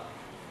up,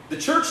 the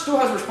church still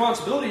has a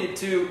responsibility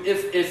to,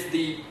 if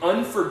the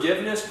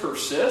unforgiveness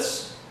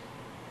persists,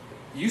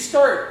 you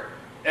start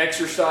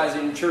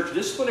exercising the church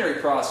disciplinary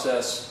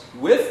process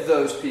with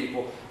those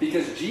people.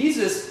 Because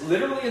Jesus,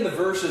 literally in the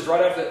verses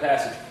right after that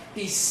passage,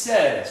 He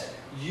says,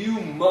 you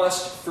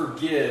must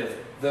forgive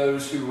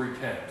those who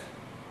repent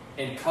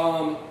and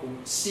come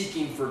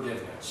seeking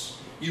forgiveness.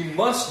 You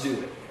must do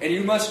it. And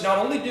you must not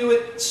only do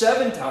it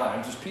 7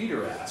 times, as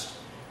Peter asked,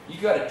 you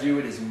got to do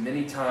it as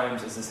many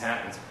times as this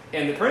happens.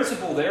 And the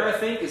principle there, I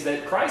think, is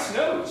that Christ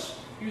knows.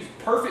 He was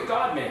a perfect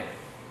God-man.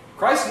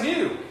 Christ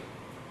knew.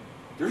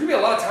 There's going to be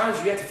a lot of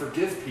times you have to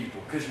forgive people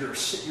because you're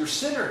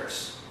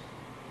sinners.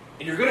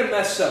 And you're going to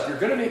mess up. You're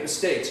going to make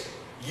mistakes.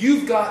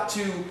 You've got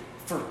to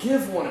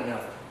forgive one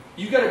another.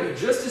 You've got to be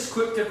just as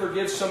quick to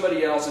forgive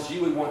somebody else as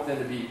you would want them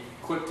to be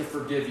quick to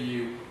forgive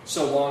you,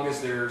 so long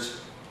as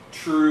there's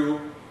true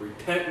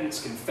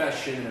repentance,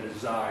 confession, and a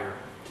desire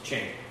to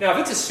change. Now, if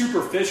it's a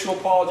superficial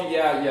apology,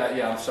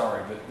 I'm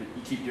sorry, but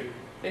you keep doing.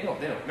 They're not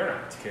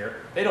going to care.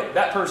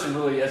 That person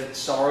really isn't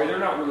sorry. They're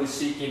not really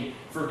seeking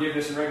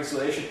forgiveness and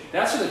reconciliation.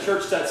 That's when the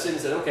church steps in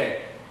and says,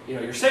 okay,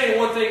 you're saying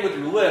one thing with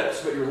your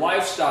lips, but your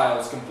lifestyle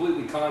is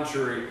completely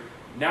contrary.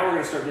 Now we're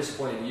going to start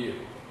disciplining you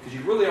because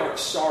you really aren't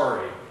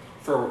sorry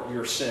for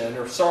your sin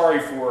or sorry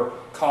for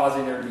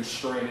causing there to be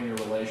strain in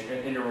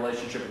your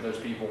relationship with those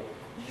people.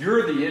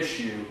 You're the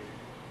issue.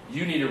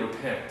 You need to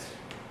repent.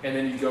 And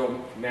then you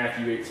go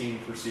Matthew 18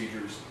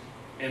 procedures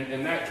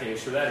in that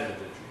case for that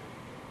individual.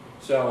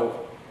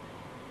 So,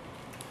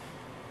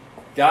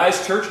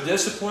 guys, church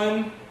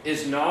discipline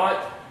is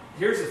not,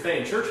 here's the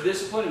thing, church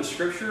discipline in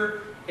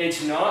Scripture,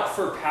 it's not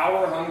for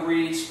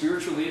power-hungry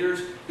spiritual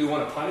leaders who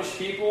want to punish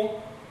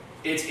people.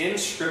 It's in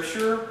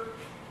Scripture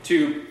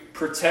to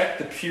protect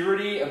the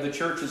purity of the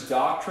church's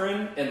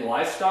doctrine and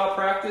lifestyle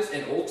practice,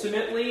 and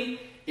ultimately,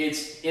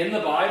 it's in the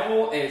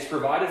Bible, and it's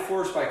provided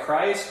for us by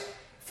Christ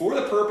for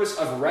the purpose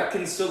of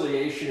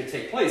reconciliation to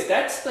take place.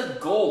 That's the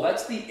goal.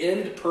 That's the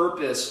end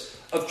purpose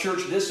of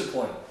church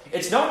discipline.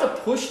 It's not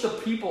to push the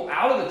people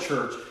out of the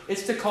church.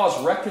 It's to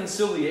cause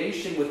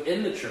reconciliation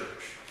within the church.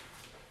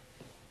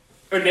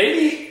 Or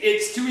maybe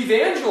it's to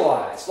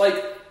evangelize.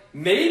 Like,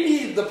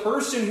 maybe the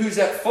person who's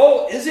at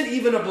fault isn't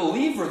even a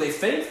believer. They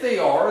think they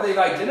are. They've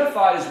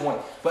identified as one.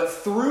 But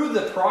through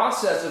the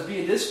process of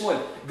being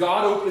disciplined,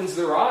 God opens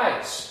their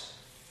eyes.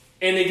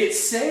 And they get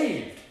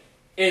saved.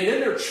 And then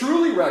they're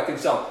truly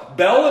reconciled.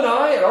 Belle and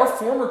I, at our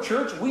former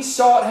church, we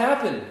saw it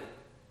happen.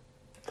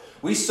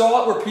 We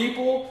saw it where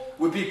people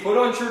would be put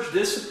on church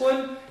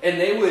discipline and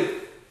they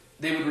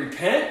would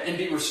repent and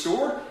be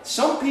restored.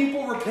 Some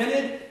people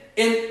repented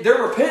and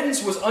their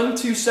repentance was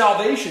unto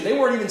salvation. They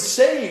weren't even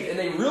saved and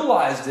they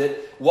realized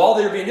it while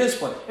they were being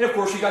disciplined. And of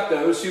course you got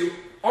those who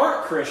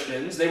aren't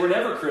Christians. They were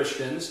never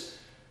Christians.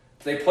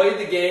 They played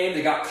the game.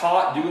 They got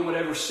caught doing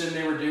whatever sin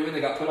they were doing.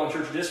 They got put on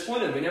church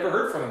discipline and we never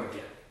heard from them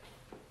again.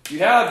 You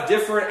have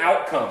different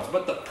outcomes,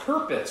 but the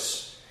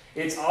purpose,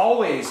 it's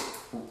always,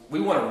 we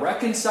want to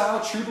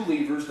reconcile true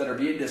believers that are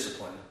being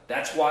disciplined.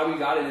 That's why we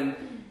got it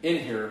in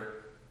here.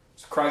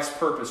 It's Christ's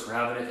purpose for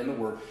having it in the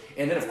Word.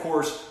 And then, of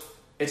course,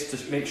 it's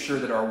to make sure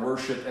that our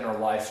worship and our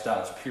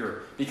lifestyle is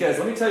pure. Because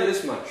let me tell you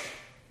this much.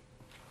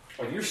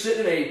 If you're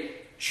sitting in a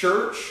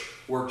church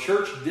where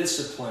church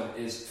discipline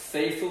is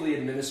faithfully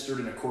administered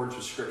in accordance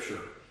with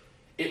Scripture,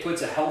 it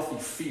puts a healthy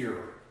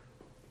fear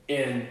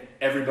in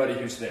everybody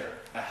who's there.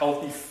 A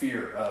healthy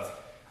fear of,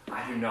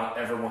 I do not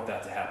ever want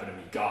that to happen to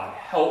me. God,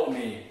 help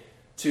me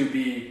to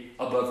be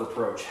above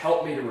reproach.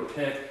 Help me to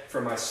repent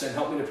from my sin.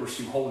 Help me to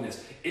pursue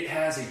holiness. It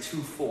has a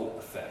twofold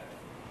effect.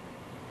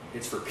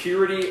 It's for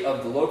purity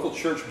of the local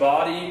church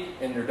body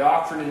and their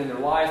doctrine and in their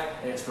life,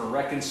 and it's for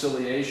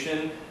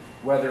reconciliation,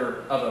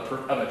 whether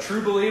of a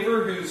true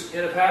believer who's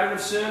in a pattern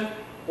of sin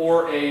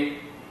or a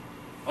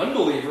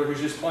unbeliever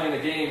who's just playing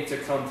a game to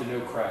come to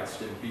know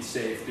Christ and be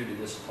saved through the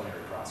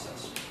disciplinary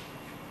process.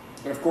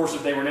 And of course,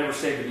 if they were never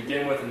saved to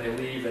begin with and they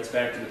leave, that's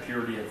back to the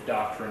purity of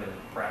doctrine and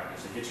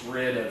practice. It gets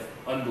rid of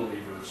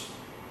unbelievers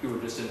who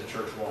are just in the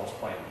church walls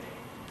playing the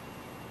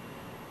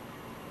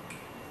game.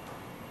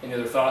 Any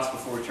other thoughts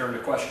before we turn to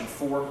question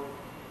 4?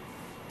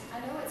 I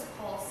know it's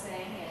Paul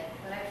saying it,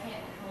 but I can't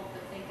help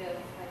but think of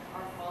like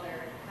our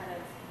Father kind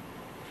of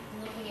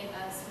looking at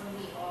us when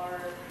we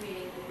are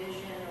creating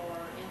division or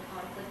in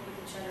conflict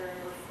with each other and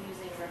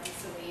refusing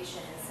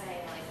reconciliation and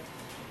saying like,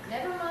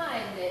 never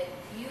mind that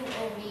you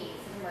owe me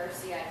for the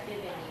mercy I've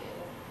given you,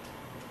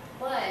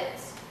 but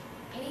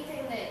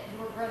anything that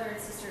your brother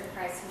and sister in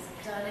Christ has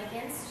done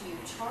against you,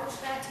 charge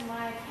that to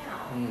my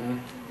account. Mm-hmm.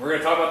 We're going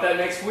to talk about that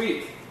next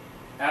week.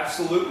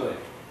 Absolutely.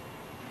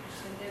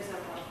 And there's no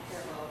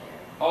parallel there.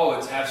 Oh,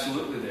 it's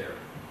absolutely there.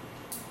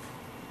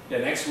 Yeah,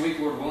 next week,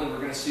 Lord willing, we're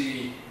going to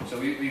see, so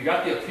we've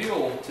got the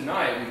appeal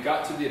tonight. We've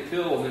got to the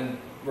appeal, and then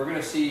we're going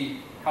to see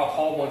how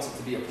Paul wants it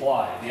to be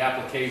applied, the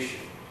application.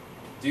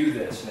 Do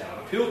this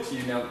now. Appeal to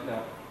you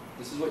now.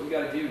 This is what you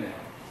got to do now.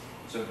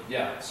 So,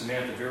 yeah,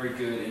 Samantha, very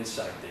good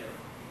insight there.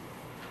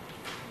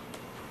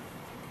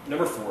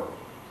 Number 4.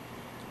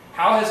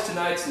 How has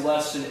tonight's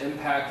lesson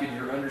impacted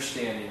your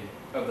understanding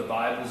of the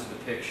Bible's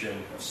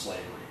depiction of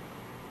slavery?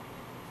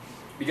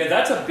 Because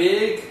that's a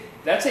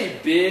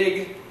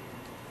big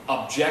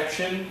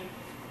objection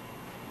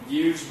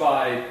used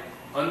by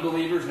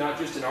unbelievers, not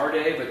just in our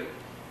day, but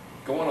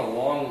going a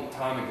long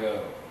time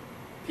ago.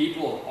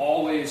 People have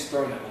always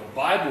thrown that.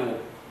 Well,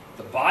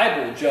 the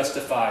Bible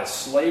justifies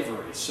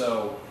slavery,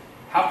 so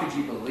how could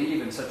you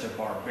believe in such a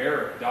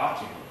barbaric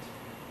document?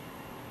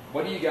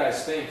 What do you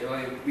guys think?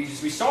 We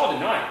saw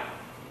tonight.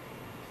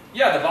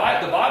 Yeah, the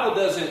Bible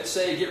doesn't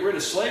say get rid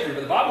of slavery,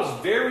 but the Bible is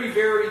very,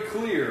 very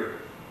clear.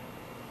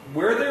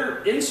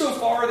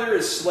 Insofar there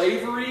is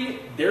slavery,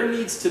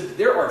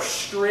 there are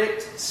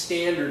strict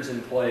standards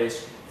in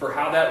place for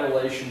how that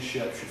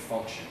relationship should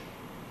function.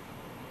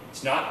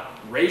 It's not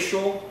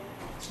racial.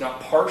 It's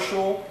not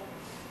partial.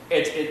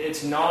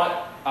 It's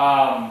not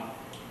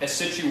a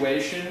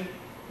situation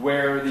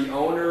where the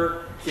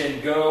owner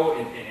can go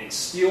and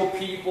steal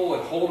people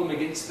and hold them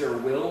against their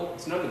will.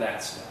 It's none of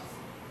that stuff.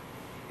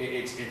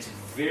 It's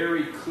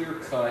very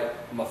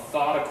clear-cut,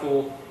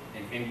 methodical,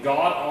 and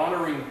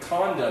God-honoring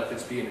conduct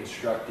that's being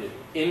instructed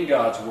in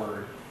God's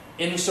Word,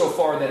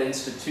 insofar that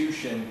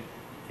institution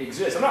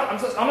exists.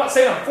 I'm not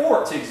saying I'm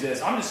for it to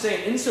exist. I'm just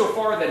saying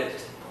insofar that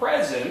it's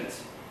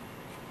present,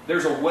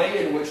 there's a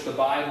way in which the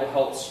Bible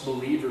helps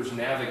believers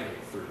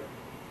navigate through it.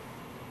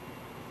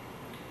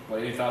 What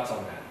are your thoughts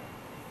on that?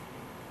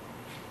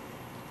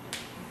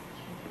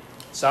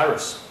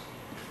 Cyrus.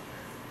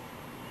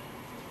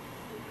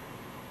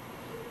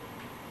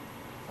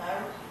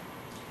 Cyrus?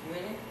 You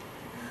ready?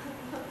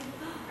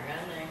 I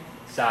got a name.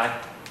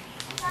 Cy.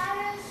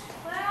 Cyrus,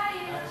 where are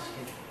you? I was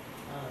kidding.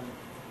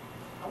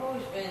 I've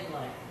always been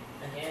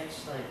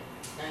against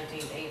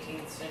 19th,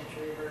 18th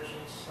century version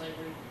of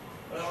slavery,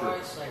 but I've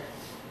always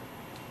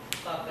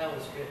thought that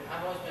was good.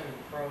 I've always been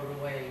pro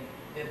the way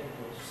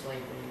biblical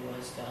slavery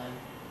was done,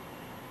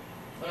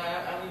 but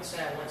I wouldn't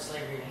say I want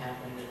slavery to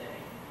happen today.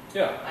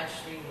 Yeah.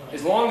 Actually,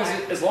 As long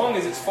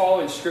as it's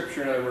following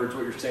Scripture, in other words,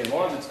 what you're saying,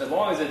 as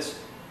long as it's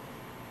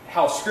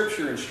how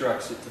Scripture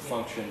instructs it to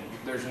function,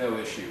 there's no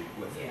issue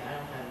with it. Yeah, I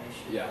don't have an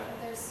issue. Yeah.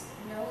 with There's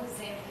no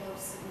example of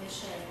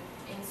submission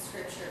in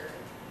Scripture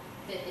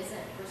that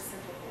isn't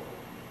reciprocal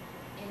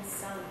in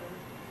some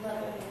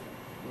level.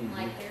 Mm-hmm.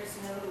 Like, there's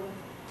no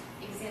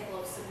example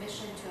of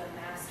submission to a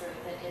master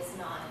that is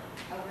not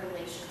a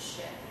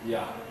relationship.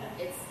 Yeah.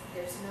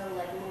 There's no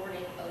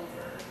lording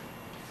over.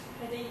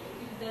 I think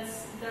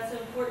that's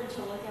important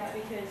to look at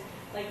because,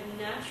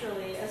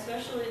 naturally,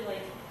 especially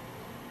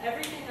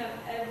everything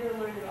I've ever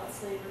learned about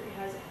slavery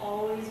has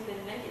always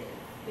been negative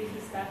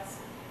because that's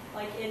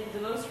in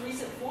the most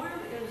recent form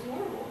it was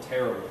horrible.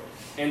 Terrible.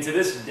 And to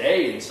this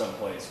day, in some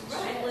places.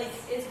 Right,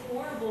 it's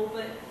horrible,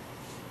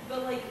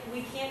 but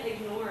we can't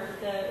ignore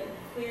the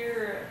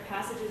clear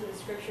passages in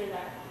Scripture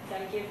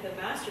that give the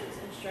master's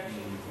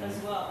instructions as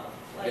well.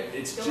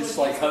 It's just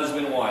like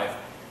husband and wife.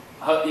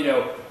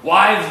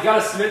 Wives, you got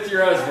to submit to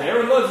your husband.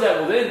 Everyone loves that.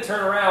 Well, then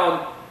turn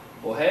around.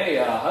 Well, hey,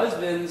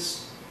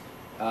 husbands,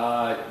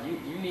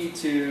 you need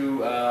to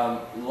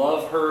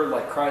love her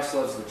like Christ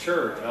loves the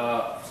church.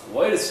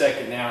 Wait a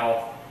second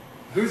now.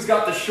 Who's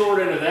got the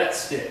short end of that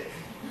stick?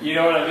 You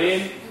know what I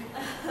mean?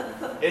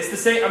 It's the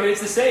same.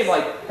 It's the same.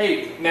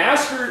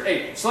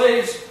 Hey,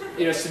 slaves,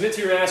 submit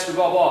to your master,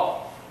 blah,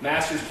 blah.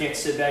 Masters can't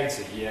sit back and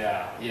say,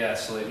 yeah,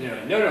 slave.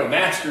 No,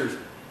 masters.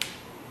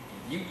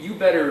 You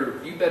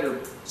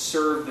better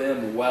serve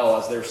them well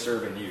as they're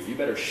serving you. You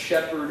better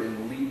shepherd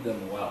and lead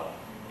them well.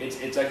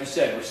 It's like you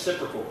said,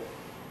 reciprocal.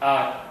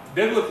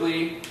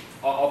 Biblically,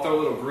 I'll throw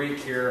a little Greek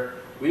here.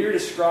 We are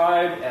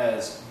described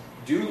as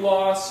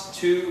doulos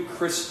to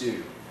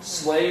Christou,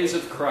 slaves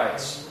of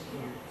Christ.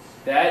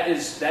 That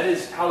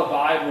is how the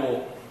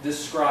Bible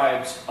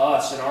describes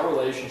us in our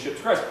relationship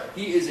to Christ.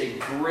 He is a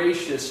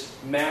gracious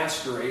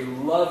master, a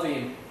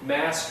loving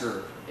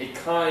master, a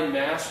kind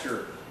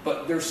master.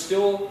 But there's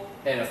still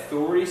an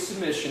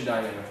authority-submission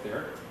dynamic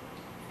there.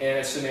 And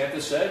as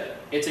Samantha said,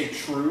 it's a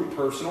true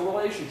personal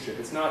relationship.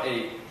 It's not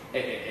a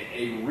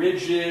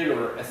rigid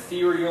or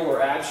ethereal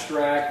or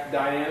abstract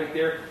dynamic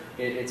there.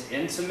 It's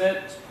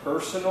intimate, it's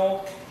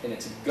personal, and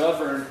it's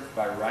governed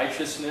by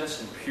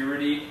righteousness and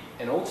purity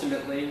and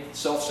ultimately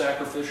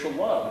self-sacrificial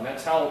love. And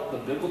that's how the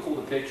biblical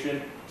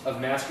depiction of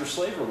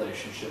master-slave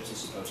relationships is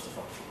supposed to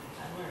function.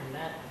 I learned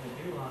that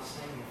the doulos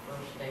thing the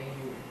first day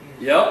you were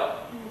here.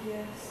 Yep.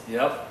 Yes.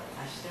 Yep.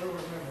 I still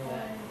remember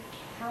that.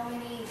 How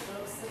many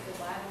books of the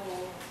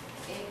Bible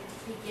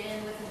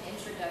begin with an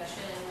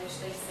introduction in which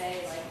they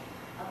say,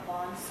 a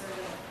bondservant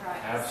of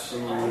Christ?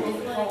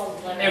 Absolutely.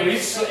 And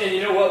And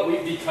you know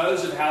what?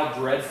 Because of how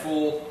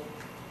dreadful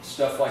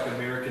stuff like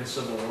American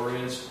Civil War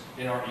is,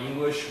 in our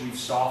English, we've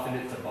softened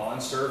it to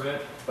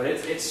bondservant, but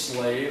it's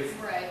slave.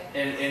 Right.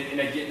 And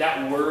again,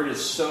 that word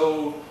is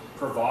so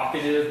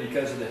provocative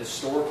because of the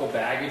historical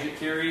baggage it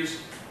carries.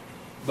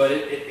 But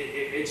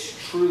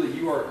it's truly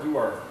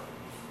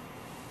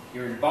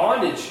you're in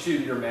bondage to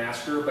your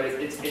master, but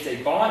it's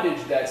a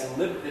bondage that's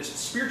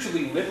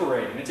spiritually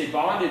liberating. It's a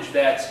bondage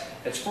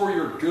that's for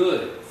your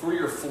good, for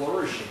your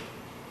flourishing.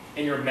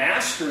 And your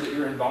master that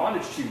you're in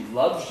bondage to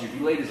loves you. He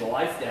laid his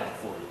life down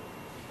for you.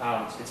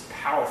 It's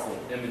powerful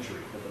imagery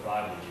that the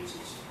Bible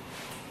uses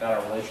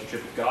about our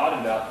relationship with God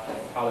and about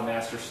how the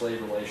master-slave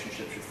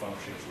relationship should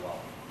function as well.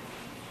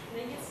 I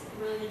think it's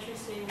really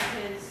interesting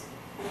because,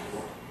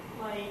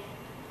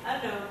 I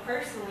don't know,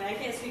 personally, I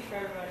can't speak for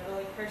everybody,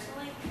 but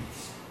personally,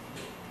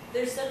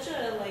 there's such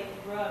a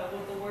rub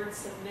with the word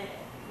submit.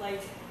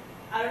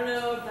 I don't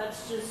know if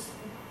that's just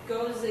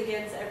goes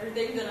against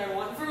everything that I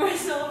want for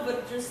myself,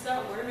 but just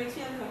that word makes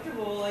me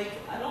uncomfortable.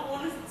 I don't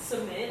want to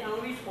submit. I don't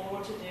want to be told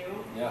what to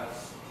do. Yeah.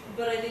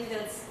 But I think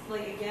that's why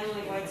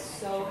it's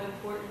so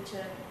important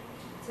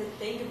to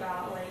think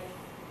about.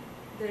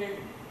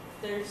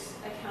 There's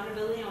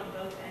accountability on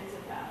both ends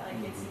of that.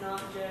 It's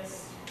not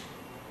just,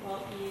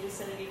 well, you need to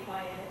sit and be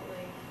quiet.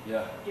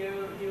 Yeah. Do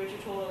what you're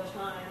told all the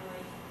time.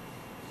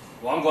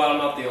 Well, I'm glad I'm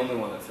not the only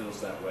one that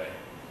feels that way.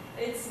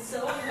 It's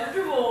so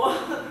uncomfortable.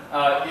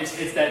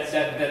 It's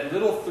that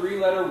little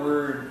three-letter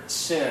word,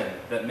 sin,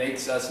 that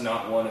makes us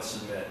not want to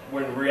submit.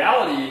 When in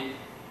reality,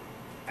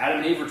 Adam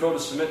and Eve were told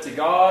to submit to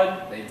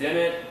God. They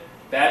didn't.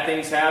 Bad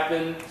things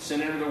happened.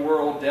 Sin entered the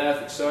world,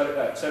 death,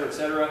 etc., etc.,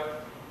 etc.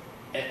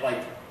 And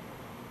like,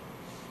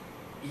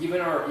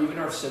 even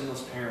our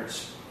sinless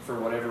parents, for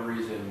whatever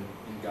reason,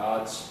 in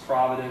God's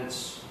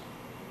providence,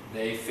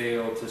 they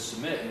failed to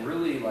submit. And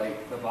really,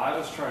 like, the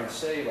Bible's trying to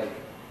say, like,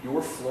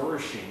 your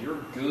flourishing, your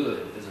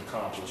good is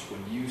accomplished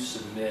when you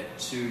submit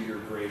to your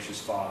gracious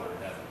Father in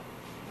heaven.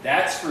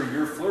 That's for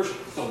your flourishing.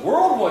 The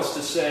world wants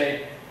to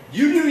say,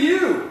 you do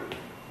you.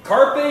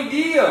 Carpe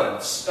diem.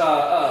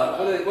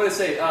 What do they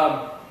say?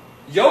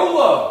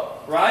 YOLO,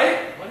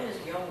 right? What is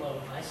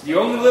YOLO? You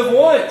only live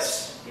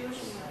once. Do what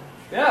you want.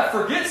 Yeah,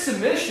 forget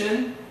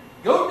submission.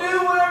 Go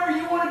do whatever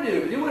you want to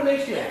do. Do what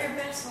makes you Live happy.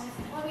 your best life.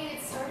 Well, I mean,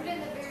 it started in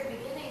the very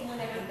beginning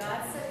whenever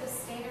God set the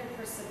standard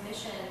for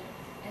submission,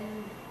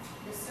 and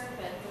the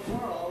serpent, the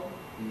world,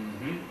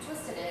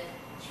 twisted it.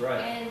 That's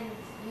right. And,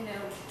 you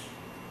know,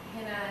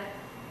 Hannah,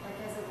 like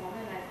as a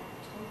woman, I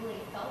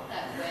totally felt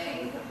that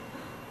way.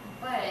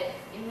 But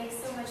it makes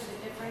so much of a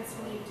difference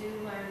when you do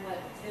learn what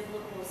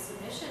biblical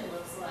submission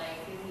looks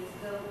like, and you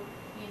go,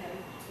 you know,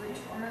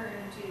 return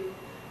to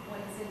what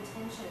his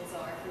intentions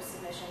are for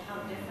submission, how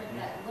different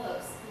that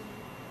looks.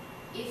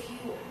 If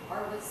you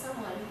are with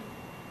someone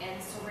and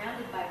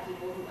surrounded by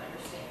people who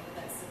understand what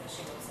that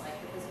submission looks like,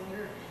 because when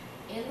you're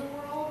in the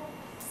world,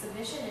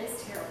 submission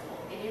is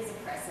terrible. It is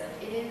oppressive.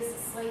 It is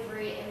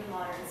slavery in the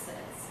modern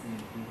sense.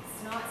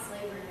 It's not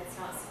slavery and it's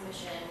not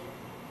submission.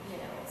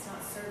 You know, it's not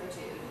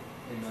servitude.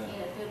 Amen.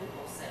 In a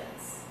biblical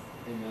sense.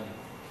 Amen.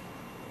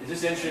 Is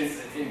this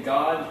interesting in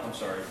God? I'm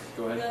sorry.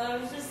 Go ahead. No, I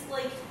was just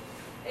like,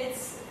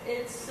 it's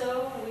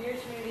so weird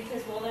to me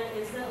because while there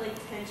is that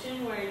like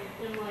tension where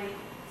I'm like,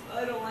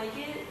 I don't like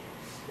it,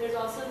 there's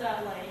also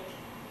that like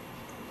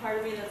part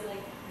of me that's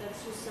like,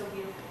 that's just so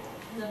beautiful.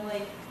 That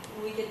like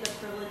we get the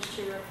privilege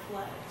to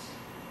reflect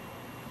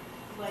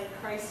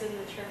like Christ in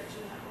the church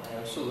in that way.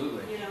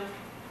 Absolutely. You know?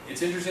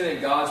 It's interesting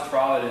that God's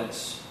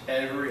providence,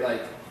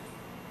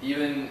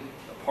 even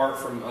apart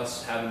from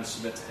us having to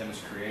submit to Him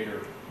as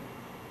Creator,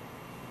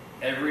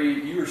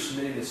 you are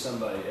submitting to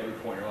somebody at every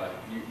point in your life.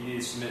 You need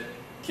to submit.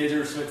 Kids are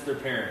to submit to their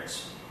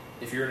parents.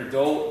 If you're an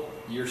adult,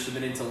 you're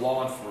submitting to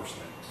law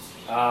enforcement.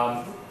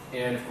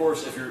 And of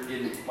course, if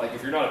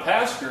you're not a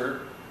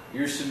pastor,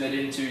 you're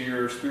submitting to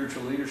your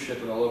spiritual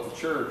leadership in a local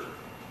church.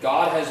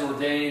 God has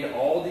ordained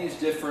all these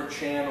different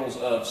channels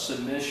of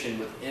submission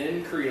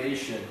within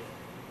creation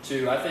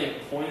to, I think,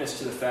 point us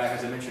to the fact,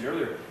 as I mentioned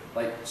earlier,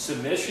 like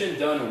submission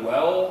done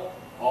well,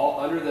 all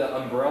under the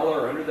umbrella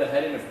or under the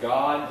heading of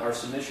God, our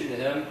submission to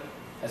Him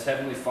as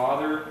Heavenly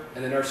Father,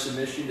 and then our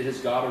submission to His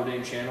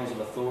God-ordained channels of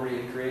authority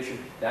in creation,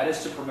 that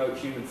is to promote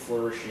human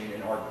flourishing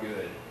and our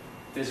good,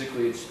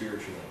 physically and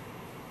spiritually.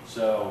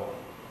 So,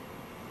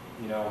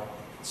 you know,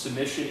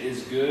 submission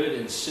is good,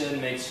 and sin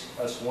makes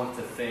us want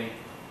to think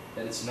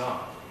that it's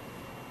not.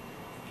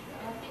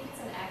 And I think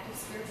it's an act of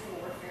spiritual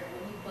warfare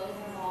when you both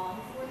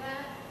long for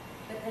that,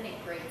 but then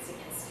it grates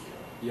against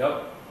you.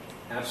 Yep,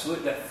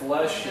 absolutely. That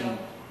flesh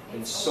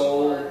and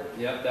soul. War.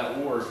 Yep, that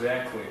war,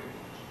 exactly.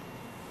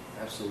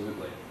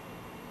 Absolutely.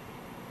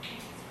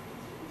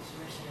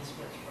 Submission is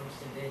what we're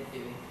supposed to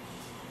do.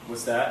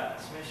 What's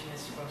that? Submission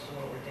is supposed to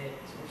what we're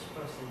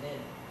supposed to do.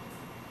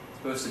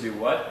 Supposed to do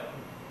what?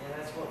 Yeah,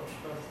 that's what we're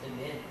supposed to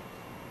do.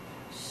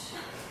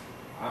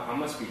 I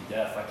must be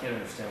deaf. I can't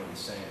understand what he's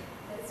saying.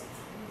 We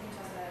can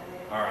talk about it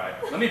later. All right,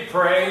 let me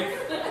pray.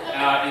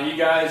 And you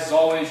guys, as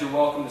always, you're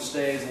welcome to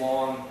stay as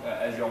long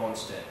as y'all want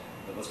to stay.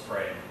 But let's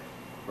pray and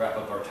wrap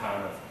up our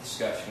time of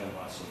discussion and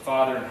lesson.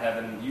 Father in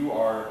heaven, you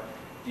are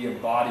the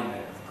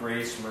embodiment of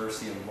grace,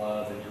 mercy, and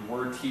love, and your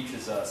word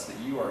teaches us that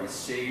you are a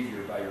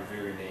Savior by your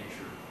very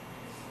nature.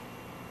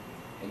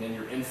 And in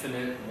your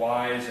infinite,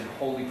 wise, and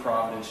holy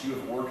providence, you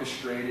have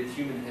orchestrated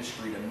human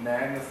history to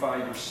magnify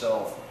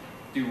yourself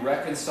through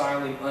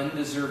reconciling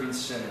undeserving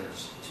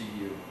sinners to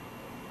you.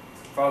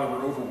 Father,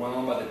 we're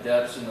overwhelmed by the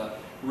depths and the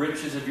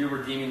riches of your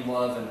redeeming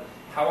love and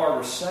how our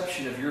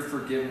reception of your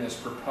forgiveness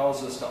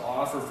propels us to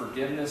offer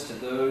forgiveness to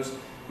those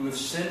who have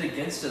sinned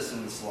against us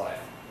in this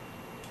life.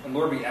 And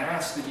Lord, we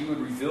ask that you would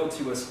reveal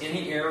to us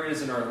any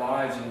areas in our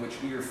lives in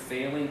which we are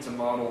failing to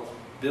model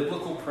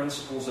biblical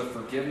principles of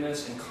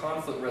forgiveness and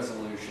conflict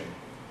resolution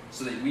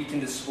so that we can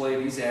display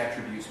these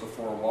attributes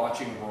before a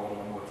watching world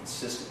on a more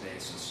consistent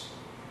basis.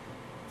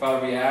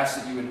 Father, we ask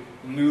that you would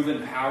move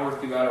in power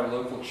throughout our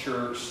local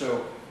church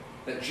so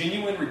that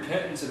genuine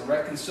repentance and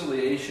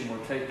reconciliation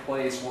will take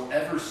place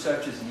wherever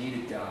such is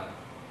needed, God.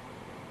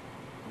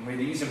 And may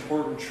these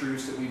important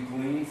truths that we've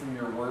gleaned from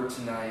your word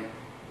tonight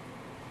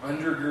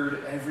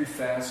undergird every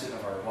facet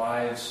of our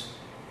lives.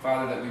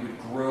 Father, that we would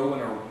grow in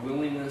our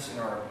willingness and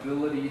our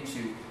ability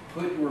to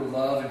put your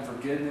love and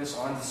forgiveness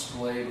on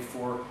display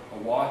before a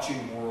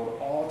watching world,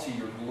 all to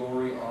your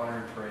glory, honor,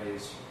 and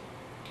praise.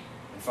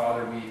 And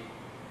Father,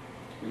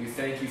 we We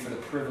thank you for the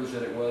privilege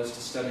that it was to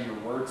study your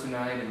word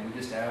tonight, and we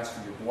just ask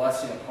for your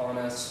blessing upon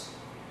us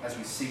as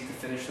we seek to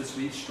finish this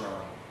week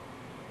strong.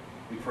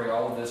 We pray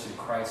all of this in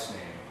Christ's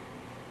name.